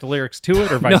you write the lyrics to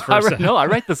it, or vice versa? I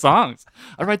write the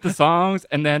songs.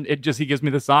 And then he gives me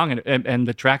the song, and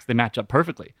the tracks, they match up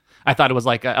perfectly. I thought it was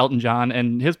like Elton John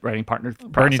and his writing partner,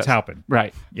 Bernie Taupin.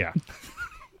 Right. Yeah.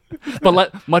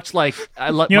 But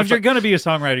if you're going to be a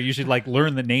songwriter, you should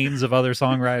learn the names of other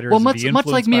songwriters. Well, much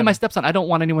like me and my stepson, I don't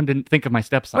want anyone to think of my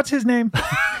stepson. What's his name?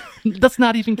 Let's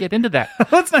not even get into that.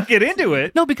 Let's not get into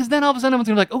it. No, because then all of a sudden everyone's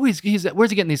gonna be like, oh, he's where's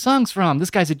he getting these songs from?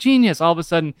 This guy's a genius. All of a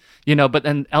sudden, but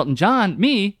then Elton John,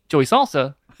 me, Joey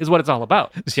Salsa, is what it's all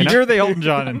about. You're the Elton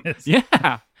John in this.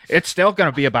 Yeah. It's still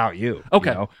going to be about you.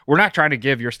 Okay. We're not trying to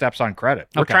give your stepson credit.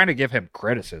 We're trying to give him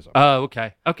criticism. Oh,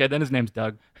 okay. Okay, then his name's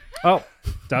Doug. Oh,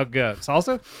 Doug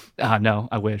Salsa? No,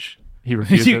 I wish. He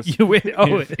refuses. You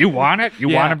want it? You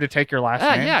want him to take your last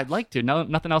name? Yeah, I'd like to. No,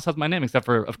 nothing else has my name except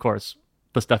for, of course,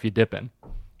 the stuff you dip in.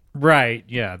 Right,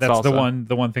 yeah. That's Salsa.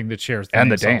 the one thing that shares the and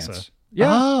name the dance. Salsa. Yeah.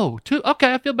 Oh,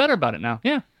 okay. I feel better about it now.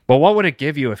 Yeah. But what would it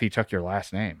give you if he took your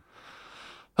last name?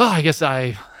 Oh, I guess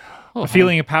a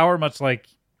feeling of power, much like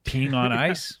peeing on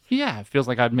ice. Yeah, it feels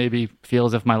like I'd maybe feel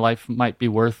as if my life might be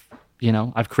worth,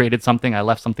 I've created something, I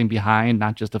left something behind,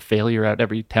 not just a failure at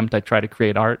every attempt I try to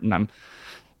create art, and I'm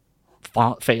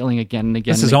failing again and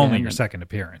again. This is only your second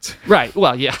appearance. Right,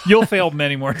 well, yeah. You'll fail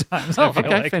many more times.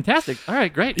 Okay, fantastic. All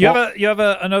right, great. You have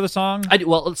another song? I do.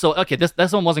 Well, so, okay,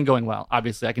 this one wasn't going well,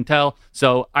 obviously, I can tell.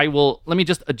 So let me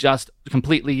just adjust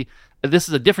completely. This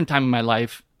is a different time in my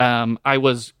life. I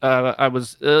was kind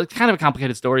of a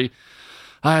complicated story.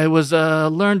 I was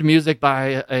learned music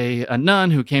by a nun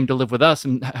who came to live with us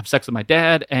and have sex with my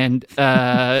dad, and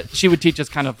she would teach us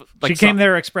kind of like... She came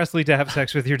there expressly to have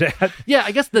sex with your dad? Yeah,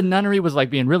 I guess the nunnery was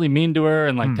being really mean to her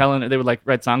and telling her, they would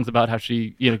write songs about how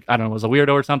she, I don't know, was a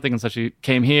weirdo or something, and so she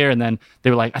came here, and then they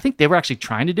were I think they were actually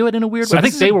trying to do it in a weird way. I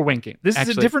think they were winking. This is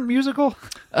a different musical?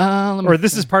 Or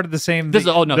this is part of the same... This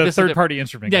third-party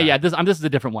instrument guy. Yeah, this is a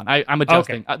different one. I'm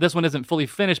adjusting. Okay. This one isn't fully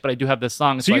finished, but I do have this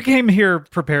song. So you came here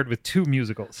prepared with two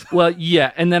musicals. Well,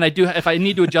 yeah, and then I do. If I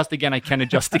need to adjust again, I can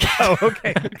adjust again. Oh,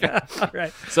 okay. All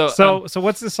right. So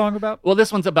what's this song about? Well,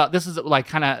 this is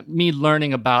kind of me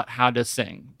learning about how to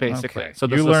sing, basically. Okay. So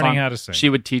this you're is learning how to sing. She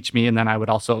would teach me, and then I would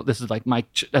also. This is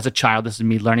as a child. This is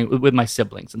me learning with my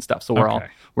siblings and stuff. So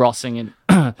we're all singing.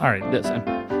 All right. This.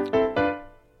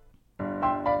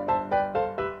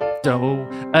 So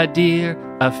a deer,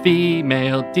 a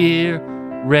female deer,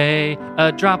 ray,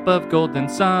 a drop of golden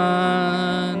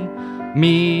sun.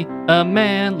 Me, a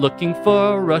man looking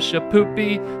for Russia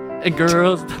poopy, and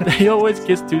girls, they always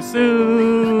kiss too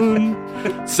soon.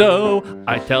 So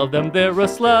I tell them they're a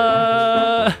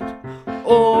slut,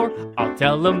 or I'll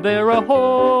tell them they're a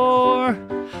whore.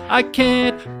 I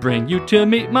can't bring you to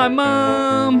meet my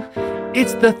mom.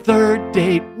 It's the third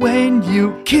date when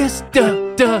you kiss.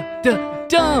 Dumb,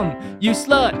 you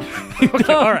slut.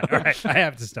 Okay, all right. I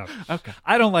have to stop. Okay.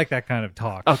 I don't like that kind of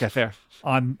talk. Okay, fair.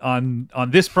 On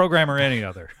this program or any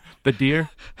other. The deer?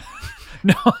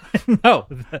 No.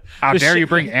 How dare you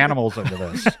bring animals into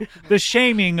this? The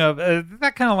shaming of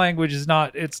that kind of language is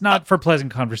not. It's not for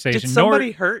pleasant conversation. Did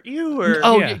somebody hurt you? Or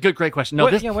Oh, great question. No,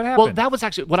 what happened? Well, that was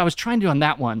actually what I was trying to do on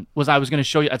that one. Was I was going to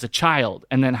show you as a child,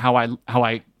 and then how I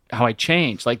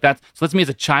changed. Like that's so that's me as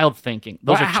a child thinking.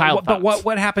 Those are child thoughts. But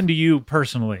what happened to you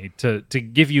personally to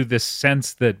give you this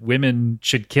sense that women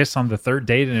should kiss on the third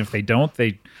date, and if they don't,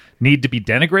 they need to be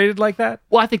denigrated like that?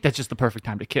 Well, I think that's just the perfect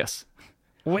time to kiss.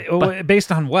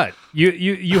 Based on what?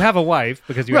 You have a wife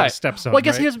because you have a stepson. Well, I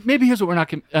guess right? here's what we're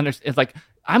not understanding. It's like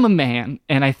I'm a man,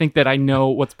 and I think that I know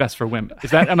what's best for women. Is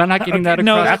that? Am I not getting that across?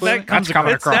 No, that's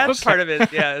coming across. That part of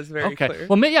it, is very clear.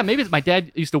 Well, maybe it's my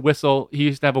dad used to whistle. He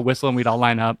used to have a whistle, and we'd all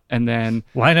line up, and then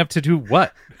line up to do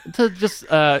what? To just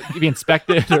be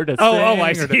inspected or to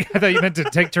I sing. see. I thought you meant to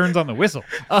take turns on the whistle.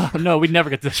 Oh no, we'd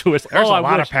never get to whistle. There's a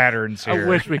lot wish. of patterns here. I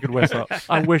wish we could whistle.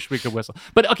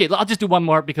 But okay, I'll just do one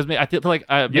more because I feel like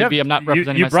maybe I'm not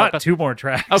representing you myself. brought two more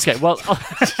tracks. Okay, well,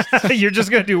 you're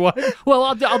just gonna do one. Well,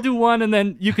 I'll do one, and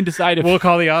then you can decide if we'll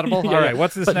call the audible. Yeah, All right,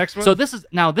 what's this next one? So this is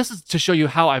to show you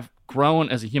how I've grown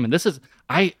as a human. This is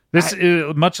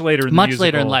much later in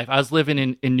life. I was living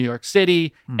in New York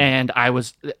City, and I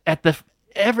was at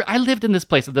I lived in this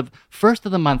place at the first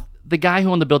of the month. The guy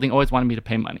who owned the building always wanted me to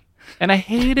pay money, and I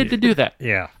hated to do that.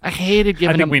 Yeah, I hated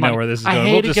giving him money. I think we know where this is going. I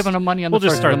hated giving him money on the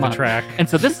first of the month. We'll just start the track. And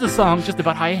so this is a song just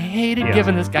about how I hated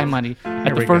giving this guy money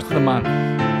at the first of the month.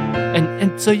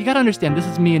 And so you got to understand, this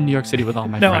is me in New York City with all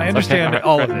my friends. No, I understand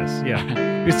all of this.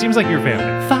 Yeah, it seems like your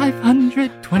family.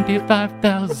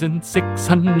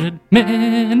 525,600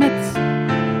 minutes.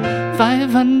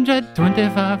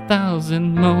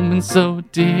 525,000 moments so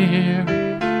dear.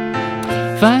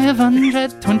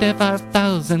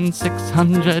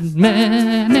 525,600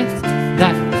 minutes.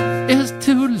 That is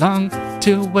too long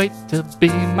to wait to be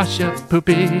my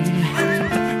shapoopy.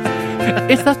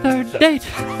 It's the third date.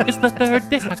 How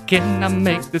can I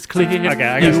make this clear? Okay,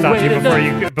 I gotta stop you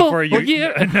before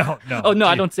you. No. Oh no,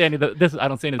 I don't say any of this. I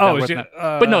don't say any of that.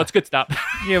 But no, it's good stop.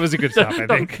 Yeah, it was a good stop. I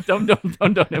think. Don't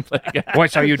play again.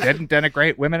 Wait, so you didn't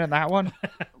denigrate women in that one?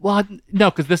 Well,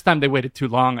 no, because this time they waited too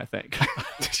long. I think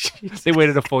they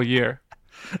waited a full year,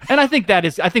 and I think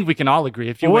we can all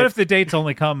agree. What if the dates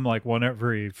only come like one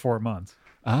every 4 months?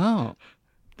 Oh.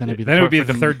 Then it would be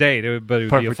the third date, but it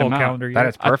would be a full calendar year. That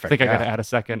is perfect. I think I got to add a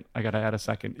second. You got to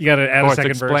add a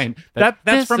second verse.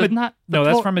 That's from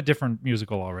that's from a different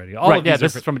musical already.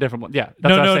 This is from a different one. Yeah.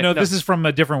 No. This is from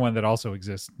a different one that also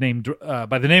exists, named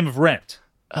by the name of Rent.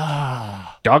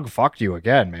 Doug fucked you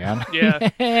again, man.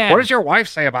 Yeah. What does your wife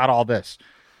say about all this?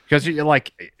 Because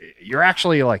you're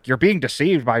actually you're being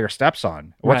deceived by your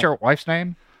stepson. What's your wife's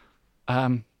name?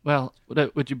 Well,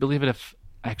 would you believe it if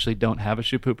I actually don't have a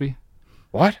shapoopy?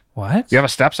 What? You have a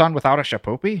stepson without a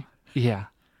shapoopy? Yeah.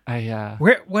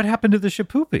 What happened to the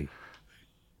shapoopy?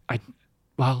 I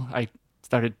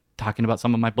started talking about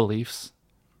some of my beliefs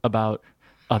about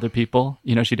other people.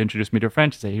 You know, she'd introduce me to a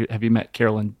friend. She'd say, "Have you met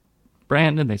Carol and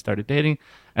Brandon?" They started dating.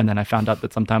 And then I found out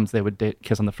that sometimes they would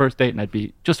kiss on the first date, and I'd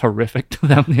be just horrific to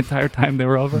them the entire time they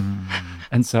were over.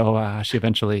 And so she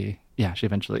eventually left.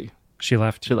 She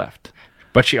left.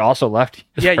 But she also left.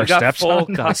 Yeah, you got stepson. full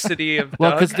custody of Doug.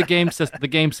 Well, because the game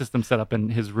system set up in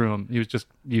his room, he was just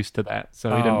used to that,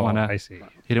 so he didn't want to. I see.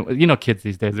 He didn't. You know, kids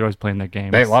these days, they're always playing their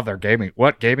games. They love their gaming.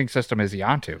 What gaming system is he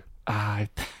onto? I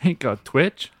think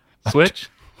Twitch, Switch.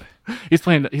 He's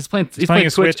playing a Switch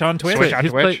Switch on Twitch. Switch on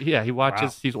Twitch? He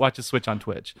watches. He watches Switch on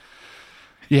Twitch.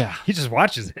 Yeah, he just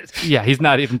watches it. Yeah, he's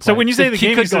not even. So when you say the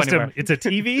gaming system, anywhere. it's a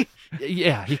TV.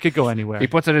 Yeah, he could go anywhere. He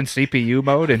puts it in CPU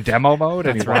mode and demo mode,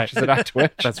 and he watches it on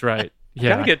Twitch. That's right.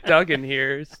 Yeah, gotta get Doug in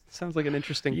here. Sounds like an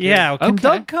interesting kid. Yeah, can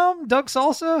Doug come? Doug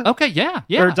Salsa? Okay, yeah.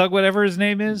 Or Doug, whatever his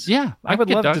name is. Yeah, I would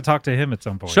love to talk to him at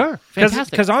some point. Sure,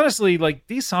 fantastic. Because honestly,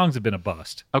 these songs have been a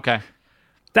bust. Okay,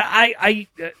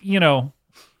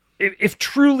 if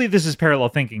truly this is parallel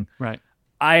thinking, right?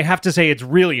 I have to say it's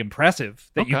really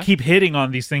impressive that you keep hitting on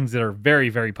these things that are very,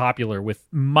 very popular with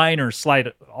minor, slight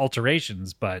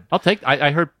alterations. But I'll take.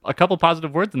 I heard a couple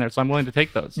positive words in there, so I'm willing to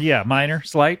take those. Yeah, minor,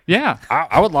 slight. Yeah,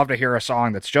 I would love to hear a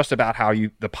song that's just about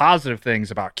the positive things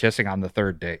about kissing on the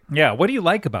third date. Yeah, what do you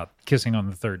like about kissing on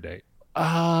the third date?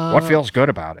 What feels good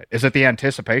about it? Is it the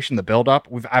anticipation, the build-up?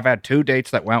 I've had 2 dates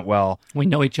that went well. We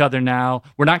know each other now.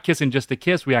 We're not kissing just to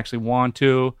kiss. We actually want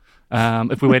to.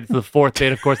 If we waited to the 4th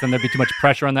date, of course, then there'd be too much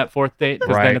pressure on that 4th date.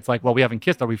 Because then it's like, well, we haven't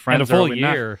kissed. Are we friends? And a full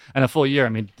year. And a full year. I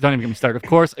mean, don't even get me started. Of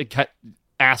course,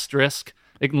 asterisk.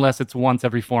 Unless it's once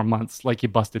every 4 months, like you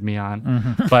busted me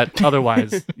on. But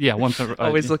otherwise, yeah, once.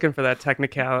 Always looking for that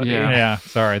technicality. Yeah.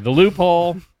 Sorry, the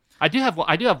loophole. I do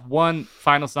have one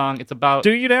final song. It's about.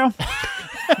 Do you now?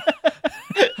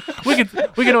 we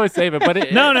can always save it,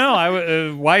 but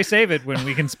no. Why save it when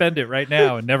we can spend it right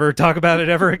now and never talk about it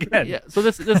ever again? Yeah. So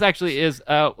this actually is.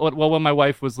 When my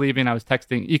wife was leaving, I was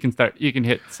texting. You can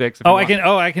hit 6.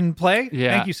 I can play.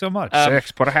 Yeah. Thank you so much.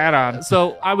 6. Put a hat on.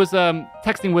 So I was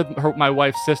texting with my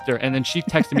wife's sister, and then she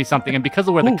texted me something, and because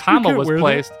of where the comma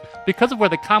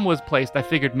was placed, I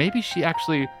figured maybe she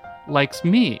actually likes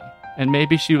me, and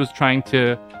maybe she was trying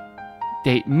to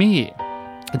date me.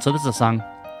 And so this is a song.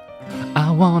 I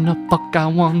wanna fuck, I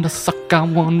wanna suck, I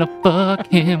wanna fuck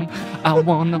him. I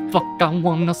wanna fuck, I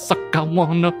wanna suck, I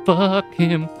wanna fuck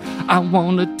him. I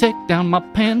wanna take down my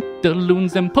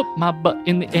pantaloons and put my butt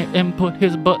in the air and put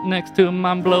his butt next to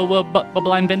my blower butt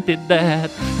bubble. I invented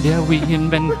that. Yeah, we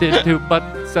invented 2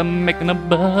 butts. I'm making a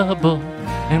bubble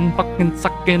and fucking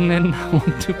sucking, and I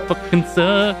want to fucking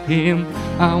suck him.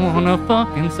 I wanna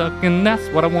fucking suck, and that's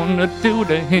what I wanna do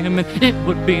to him. And it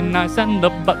would be nice, and the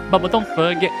butt bubble, don't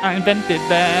forget I invented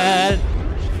that.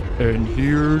 And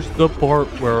here's the part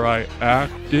where I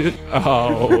act it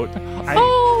out.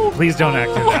 Please don't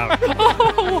act it out.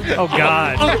 Oh,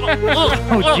 God.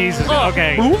 Oh, Jesus.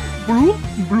 Okay.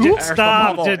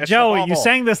 Stop. Joey, you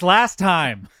sang this last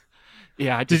time.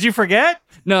 Yeah. Did you forget?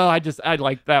 No, I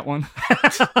liked that one.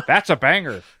 That's a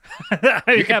banger.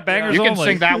 You got bangers You can only.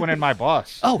 sing that one in my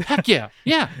bus. Oh, heck yeah.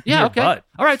 Yeah, okay. butt.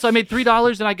 All right, so I made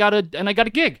 $3 and I got a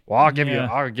gig. Well, I'll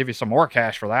give you some more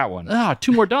cash for that one.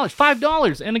 $2 more,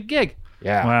 $5 and a gig.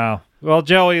 Yeah. Wow. Well,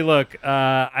 Joey, look,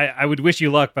 I would wish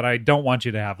you luck, but I don't want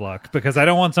you to have luck because I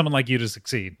don't want someone like you to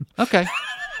succeed. Okay.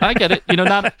 I get it.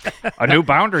 Not a new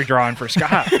boundary drawing for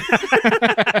Scott.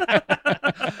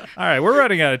 All right, we're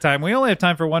running out of time. We only have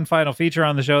time for one final feature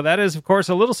on the show. That is, of course,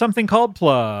 a little something called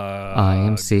Plug. I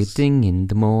am sitting in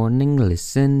the morning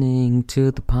listening to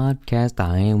the podcast.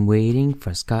 I am waiting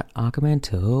for Scott Ackerman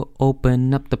to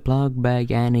open up the plug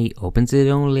bag, and he opens it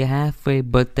only halfway,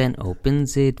 but then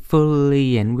opens it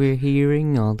fully, and we're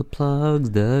hearing all the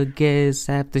plugs the guests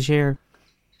have to share.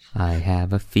 I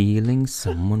have a feeling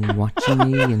someone watching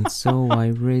me, and so I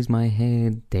raise my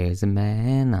head. There's a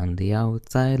man on the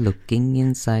outside looking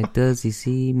inside. Does he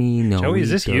see me? No, Joey, is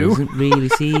this he you? doesn't really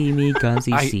see me because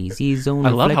he sees his own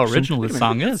I love how reflection. original this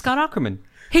song is. Scott Ackerman.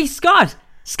 Hey, Scott!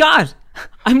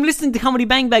 I'm listening to Comedy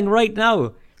Bang Bang right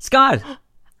now. Scott,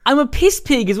 I'm a piss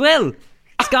pig as well.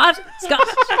 Scott!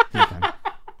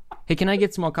 Hey, can I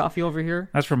get some more coffee over here?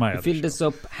 That's for my other Fill show. this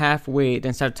up halfway,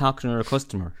 then start talking to our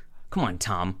customer. Come on,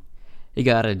 Tom. You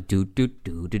gotta do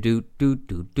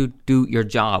your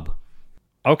job.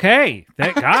 Okay.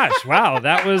 Gosh, wow.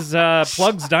 That was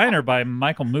Plug's Diner by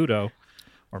Michael Muto.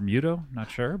 Or Muto, not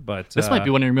sure. But This might be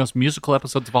one of your most musical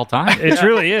episodes of all time. It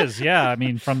really is, yeah. I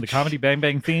mean, from the Comedy Bang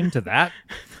Bang theme to that.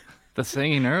 The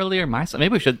singing earlier, my song.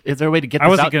 Maybe we should. Is there a way to get this I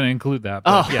wasn't out? going to include that.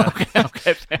 But yeah.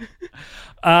 Okay.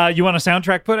 You want a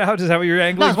soundtrack put out? Is that what you're No, I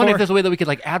angling was wondering if for? there's a way that we could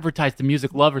advertise to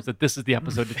music lovers that this is the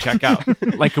episode to check out.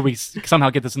 Could we somehow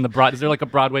get this in the is there a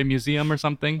Broadway museum or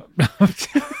something?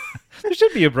 There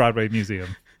should be a Broadway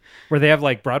museum where they have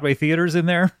Broadway theaters in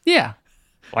there. Yeah.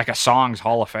 Like a Songs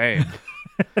Hall of Fame.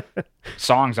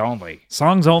 Songs only.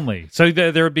 Songs only. So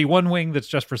there would be one wing that's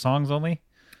just for songs only?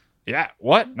 Yeah.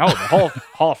 What? No, the whole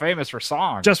Hall of Fame is for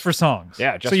songs. Just for songs.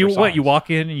 Yeah, just so you for songs. you walk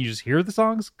in and you just hear the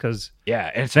songs? Because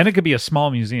Yeah, then it could be a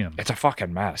small museum. it's a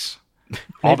fucking mess.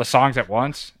 All the songs at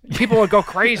once. People would go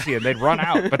crazy and they'd run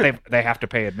out, but they have to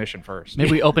pay admission first.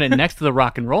 Maybe we open it next to the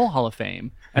Rock and Roll Hall of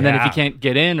Fame. And then if Yeah. you can't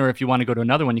get in or if you want to go to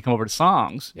another one, you come over to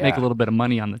songs, make a little bit of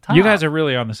money on the top. You guys are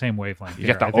really on the same wavelength. You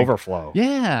here, get the I think. overflow.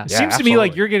 Yeah. It seems to me like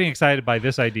absolutely. you're getting excited by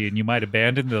this idea and you might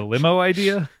abandon the limo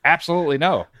idea. Absolutely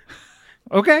no.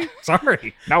 Okay,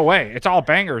 sorry. No way. It's all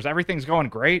bangers. Everything's going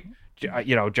great.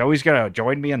 Joey's going to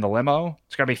join me in the limo.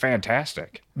 It's going to be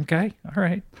fantastic. Okay, all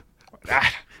right.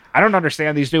 I don't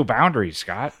understand these new boundaries,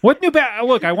 Scott. What new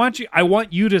look, I want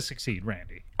you to succeed,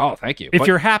 Randy. Oh, thank you. If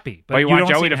you're happy, but you want don't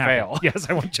Joey seem to happy. fail. Yes,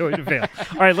 I want Joey to fail.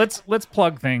 All right, let's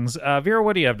plug things. Vera,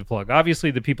 what do you have to plug?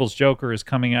 Obviously, The People's Joker is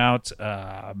coming out.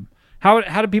 How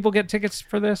do people get tickets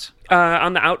for this?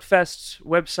 On the Outfest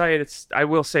website, I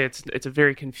will say it's a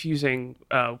very confusing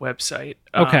website.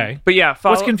 Okay, but yeah,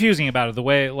 what's confusing about it? The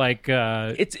way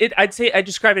I'd say I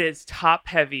describe it as top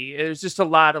heavy. There's just a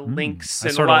lot of links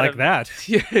and sort a of lot like of that.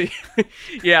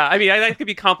 Yeah, I mean, that could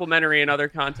be complimentary in other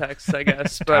contexts, I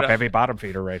guess. But Top heavy bottom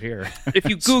feeder right here. if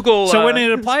you Google, So when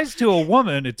it applies to a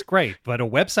woman, it's great, but a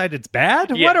website, it's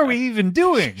bad. Yeah. What are we even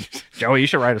doing? Joey, you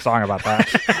should write a song about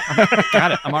that.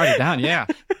 Got it. I'm already down. Yeah.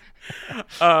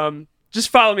 Just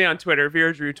follow me on Twitter,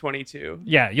 Vera Drew 22.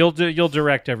 Yeah, you'll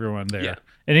direct everyone there. Yeah.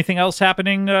 Anything else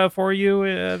happening for you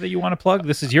that you want to plug?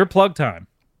 This is your plug time.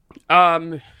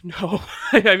 No.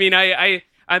 I mean, I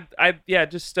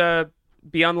just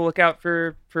be on the lookout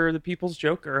for the People's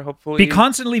Joker. Hopefully, Be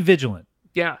constantly vigilant.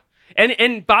 Yeah,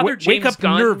 and bother James Wake up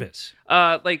Gunn. nervous.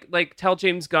 Like tell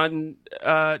James Gunn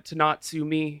to not sue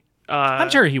me. I'm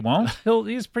sure he won't.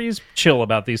 He's pretty chill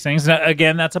about these things. Now,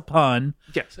 again, that's a pun.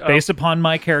 Yes, based upon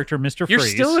my character, Mr. You're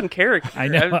Freeze. still in character. I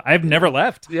know. I've never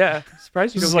left. Yeah,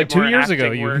 surprised you. This is don't like get more 2 years ago.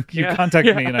 acting You work.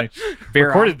 contacted me, and I Vera,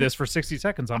 recorded this for 60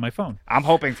 seconds on my phone. I'm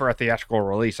hoping for a theatrical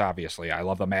release. Obviously, I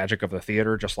love the magic of the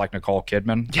theater, just like Nicole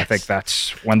Kidman. Yes. I think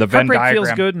that's when the Venn Heartbreak diagram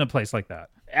feels good in a place like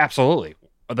that. Absolutely,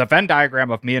 the Venn diagram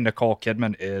of me and Nicole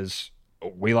Kidman is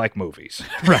we like movies,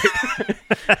 Right.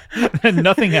 And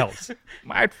nothing else.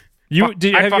 Have Have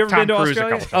you ever Tom been to Cruise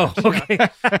Australia? a couple times.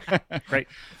 Oh, okay. Great.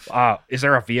 Is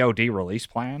there a VOD release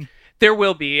plan? There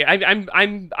will be.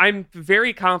 I'm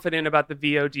very confident about the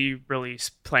VOD release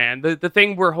plan. The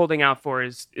thing we're holding out for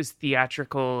is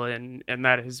theatrical, and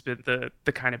that has been the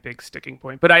kind of big sticking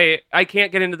point. But I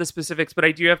can't get into the specifics. But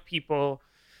I do have people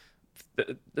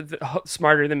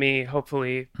smarter than me,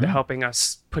 hopefully, helping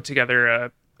us put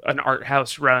together an art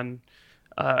house run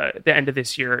the end of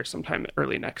this year, or sometime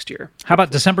early next year. How about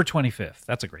December 25th?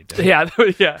 That's a great day. Yeah,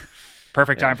 yeah.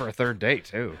 Perfect time for a third date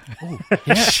too. Right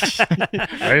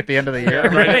at the end of the year.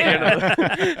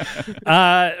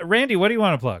 Randy, what do you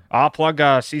want to plug? I'll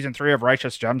plug season 3 of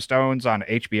Righteous Gemstones on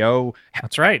HBO.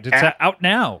 That's right. It's out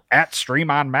now. At Stream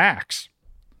on Max.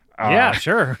 Yeah,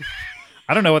 sure.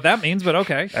 I don't know what that means, but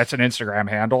okay. That's an Instagram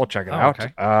handle. Check it out.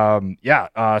 Okay.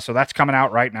 So that's coming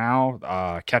out right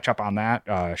now. Catch up on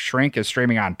that. Shrink is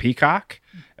streaming on Peacock.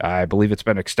 I believe it's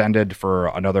been extended for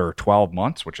another 12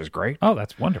 months, which is great. Oh,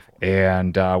 that's wonderful.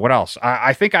 And what else?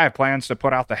 I think I have plans to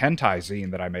put out the hentai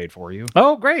zine that I made for you.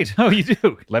 Oh, great. Oh, you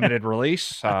do? Limited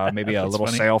release. Maybe a little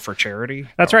sale for charity.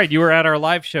 That's right. You were at our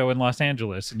live show in Los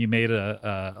Angeles, and you made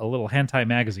a little hentai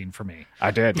magazine for me.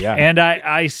 I did, yeah. And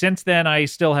I since then, I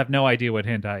still have no idea what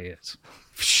hentai is.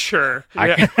 Sure.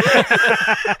 Yeah.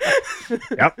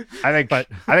 Yep. I think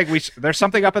there's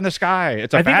something up in the sky.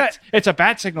 It's a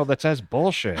bat signal that says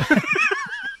bullshit. I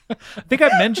think I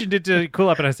mentioned it to Cool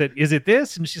Up, and I said, "Is it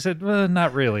this?" And she said, "Well,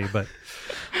 not really." But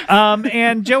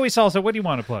and Joey Salsa, what do you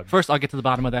want to plug? First, I'll get to the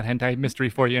bottom of that hentai mystery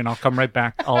for you, and I'll come right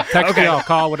back. I'll text you, I'll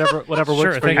call, whatever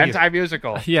works for you. Hentai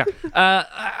musical. Yeah.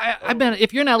 I've been.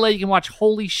 If you're in LA, you can watch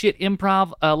Holy Shit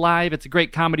Improv live. It's a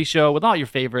great comedy show with all your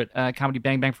favorite comedy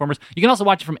Bang Bang performers. You can also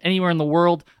watch it from anywhere in the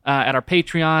world at our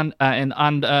Patreon. And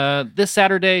on this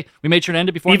Saturday, we made sure to end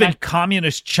it before even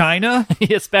communist China,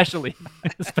 especially.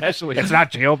 It's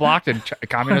not geo-blocked in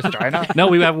communist China. No,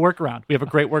 we have a workaround. We have a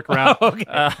great workaround. Okay.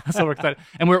 So we're excited,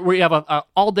 and we have a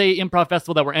all-day improv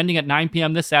festival that we're ending at 9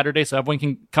 p.m. this Saturday, so everyone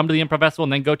can come to the improv festival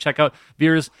and then go check out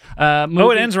Vera's movie.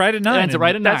 Oh, it ends right at 9. It ends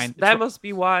right at 9. That must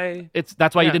be why.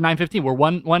 That's why you did 9:15. We're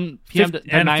 1 p.m. to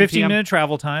and 9 15 p.m. minute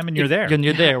travel time, and you're there. And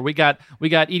you're there. We got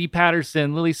Edie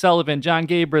Patterson, Lily Sullivan, John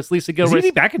Gabris, Lisa Is Gilroy.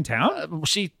 Edie back in town?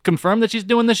 She confirmed that she's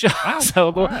doing the show. Wow.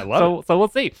 So we'll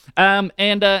see. And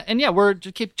yeah, we're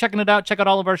just keep checking it out. Check out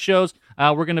all of our shows.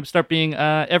 We're going to start being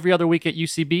every other week at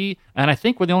UCB, and I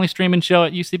think we're the only streaming show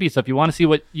at UCB. So if you want to see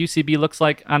what UCB looks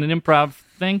like on an improv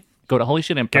thing, go to Holy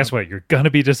Shit Improv. Guess what? You're going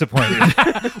to be disappointed.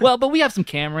 Well, but we have some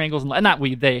camera angles.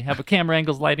 They have a camera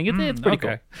angles lighting. It's pretty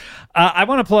cool. I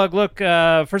want to plug, look,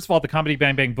 first of all, the Comedy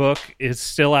Bang Bang book is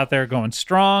still out there going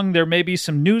strong. There may be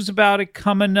some news about it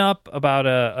coming up, about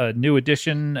a new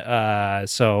edition.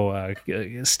 So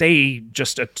stay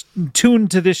just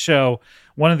tuned to this show.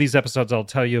 One of these episodes, I'll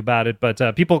tell you about it.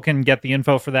 But people can get the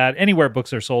info for that anywhere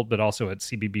books are sold, but also at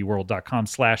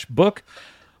cbbworld.com/book.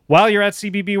 While you're at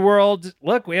CBB World,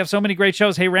 look, we have so many great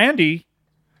shows. Hey, Randy.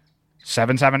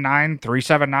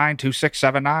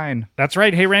 779-379-2679. That's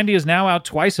right. Hey, Randy is now out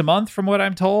twice a month, from what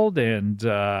I'm told. And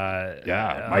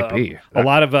might be. A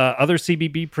lot of other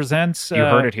CBB presents. You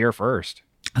heard it here first.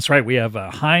 That's right. We have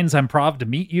Heinz, I'm Prov to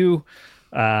Meet You,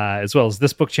 as well as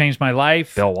This Book Changed My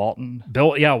Life. Bill Walton.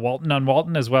 Walton on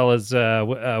Walton, as well as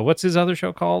what's his other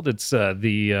show called? It's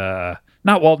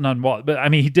not Walton on Walton, but I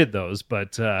mean, he did those,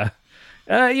 but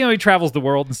he travels the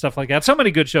world and stuff like that. So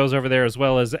many good shows over there, as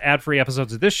well as ad-free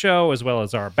episodes of this show, as well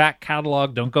as our back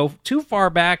catalog. Don't go too far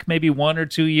back, maybe 1 or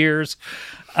 2 years.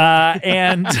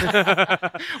 And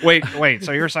wait.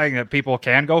 So you're saying that people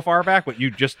can go far back, but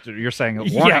you're saying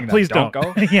warning them, please don't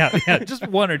go. yeah, just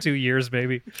 1 or 2 years,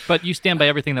 maybe. But you stand by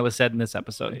everything that was said in this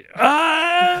episode.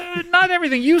 Not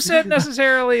everything you said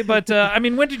necessarily, but I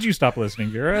mean, when did you stop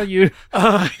listening, Vera? You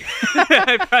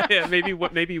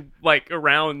maybe like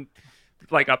around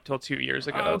like up till 2 years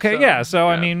ago. Okay, so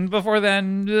I mean, before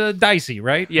then, dicey,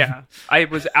 right? Yeah, I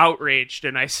was outraged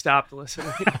and I stopped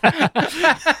listening.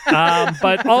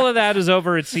 But all of that is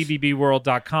over at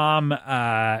cbbworld.com,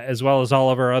 as well as all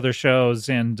of our other shows,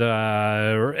 and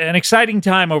an exciting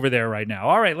time over there right now.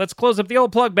 All right, let's close up the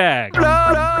old plug bag.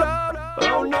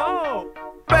 Oh no!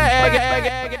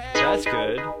 Bag. That's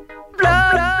good.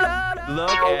 Look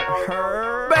at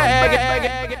her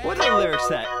bag. What are the lyrics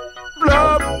say?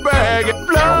 Plug bag,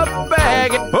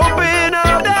 open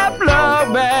up that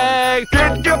plug bag.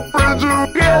 Get your friends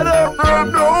together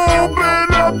and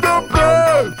open up the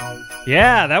plug.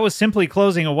 Yeah, that was simply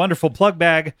closing a wonderful plug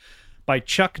bag by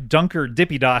Chuck Dunker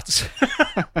Dippy Dots.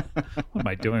 What am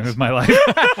I doing with my life?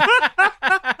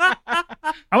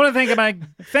 I want to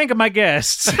thank my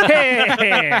guests.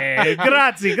 Hey,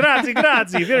 grazie,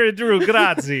 Vera Drew,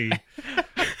 grazie.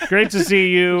 Great to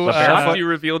see you. Shocked you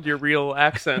revealed your real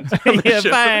accent. Yeah,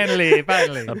 finally.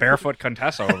 The barefoot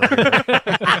Contessa over here.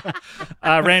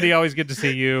 Randy, always good to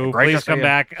see you. Great Please to come see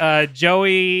back.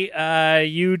 Joey,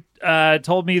 you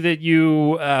told me that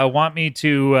you want me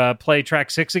to play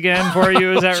track 6 again for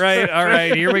you. Is that right? All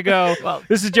right, here we go. Well,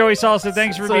 this is Joey Salsa.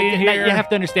 Thanks for being here. You have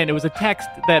to understand, it was a text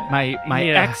that my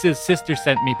ex's sister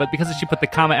sent me, but because she put the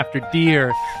comma after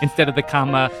dear instead of the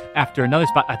comma after another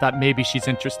spot, I thought maybe she's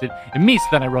interested in me. So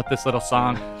then I wrote this little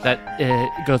song that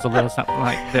goes a little something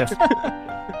like this.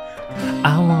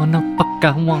 I wanna fuck,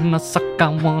 I wanna suck, I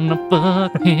wanna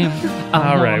fuck him.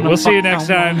 All right, we'll see you next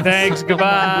time. Thanks,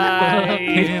 goodbye.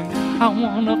 I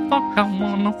wanna fuck, I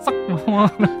wanna fuck, I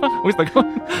wanna fuck. I was like,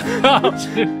 oh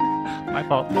shit, my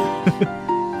fault.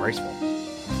 Graceful.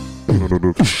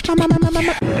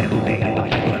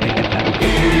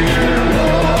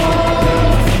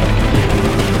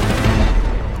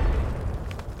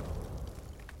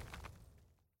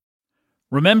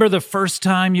 Remember the first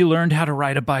time you learned how to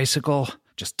ride a bicycle?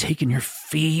 Just taking your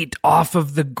feet off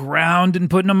of the ground and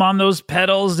putting them on those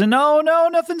pedals, and oh no,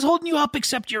 nothing's holding you up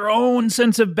except your own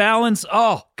sense of balance.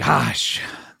 Oh gosh,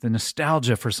 the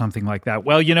nostalgia for something like that.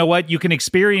 Well, you know what? You can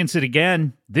experience it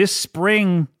again this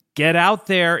spring. Get out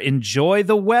there, enjoy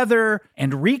the weather,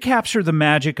 and recapture the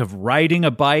magic of riding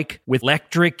a bike with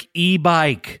Electric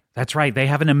e-Bike. That's right, they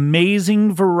have an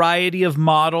amazing variety of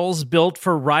models built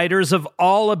for riders of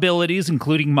all abilities,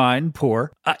 including mine,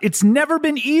 poor. It's never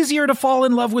been easier to fall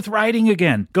in love with riding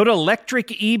again. Go to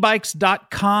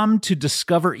electricebikes.com to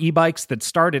discover e-bikes that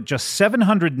start at just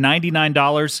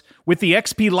 $799. With the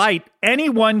XP Lite,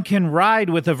 anyone can ride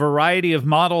with a variety of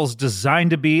models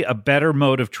designed to be a better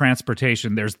mode of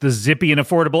transportation. There's the zippy and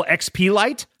affordable XP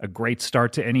Lite, a great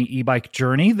start to any e-bike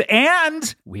journey.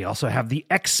 And we also have the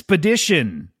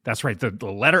Expedition. That's right, the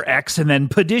letter X and then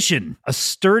Pedition. A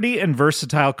sturdy and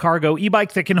versatile cargo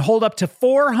e-bike that can hold up to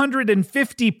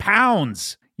 450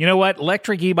 pounds. You know what?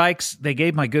 Electric e-bikes, they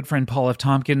gave my good friend Paul F.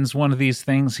 Tompkins one of these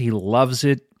things. He loves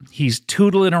it. He's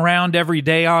tootling around every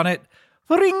day on it.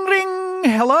 Ring, ring.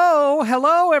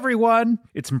 Hello, everyone.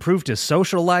 It's improved his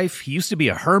social life. He used to be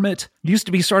a hermit. He used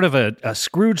to be sort of a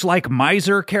Scrooge-like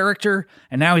miser character.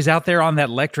 And now he's out there on that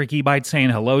electric e-bike saying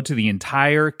hello to the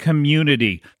entire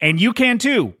community. And you can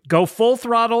too. Go full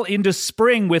throttle into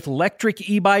spring with electric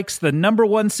e-bikes, the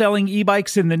 #1 selling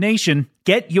e-bikes in the nation.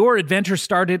 Get your adventure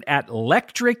started at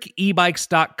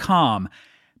electricebikes.com.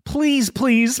 Please,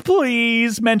 please,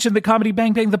 please mention the Comedy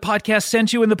Bang Bang, the podcast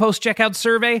sent you in the post-checkout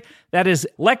survey. That is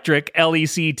Electric,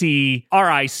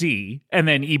 Lectric, and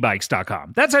then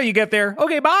ebikes.com. That's how you get there.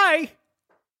 Okay, bye.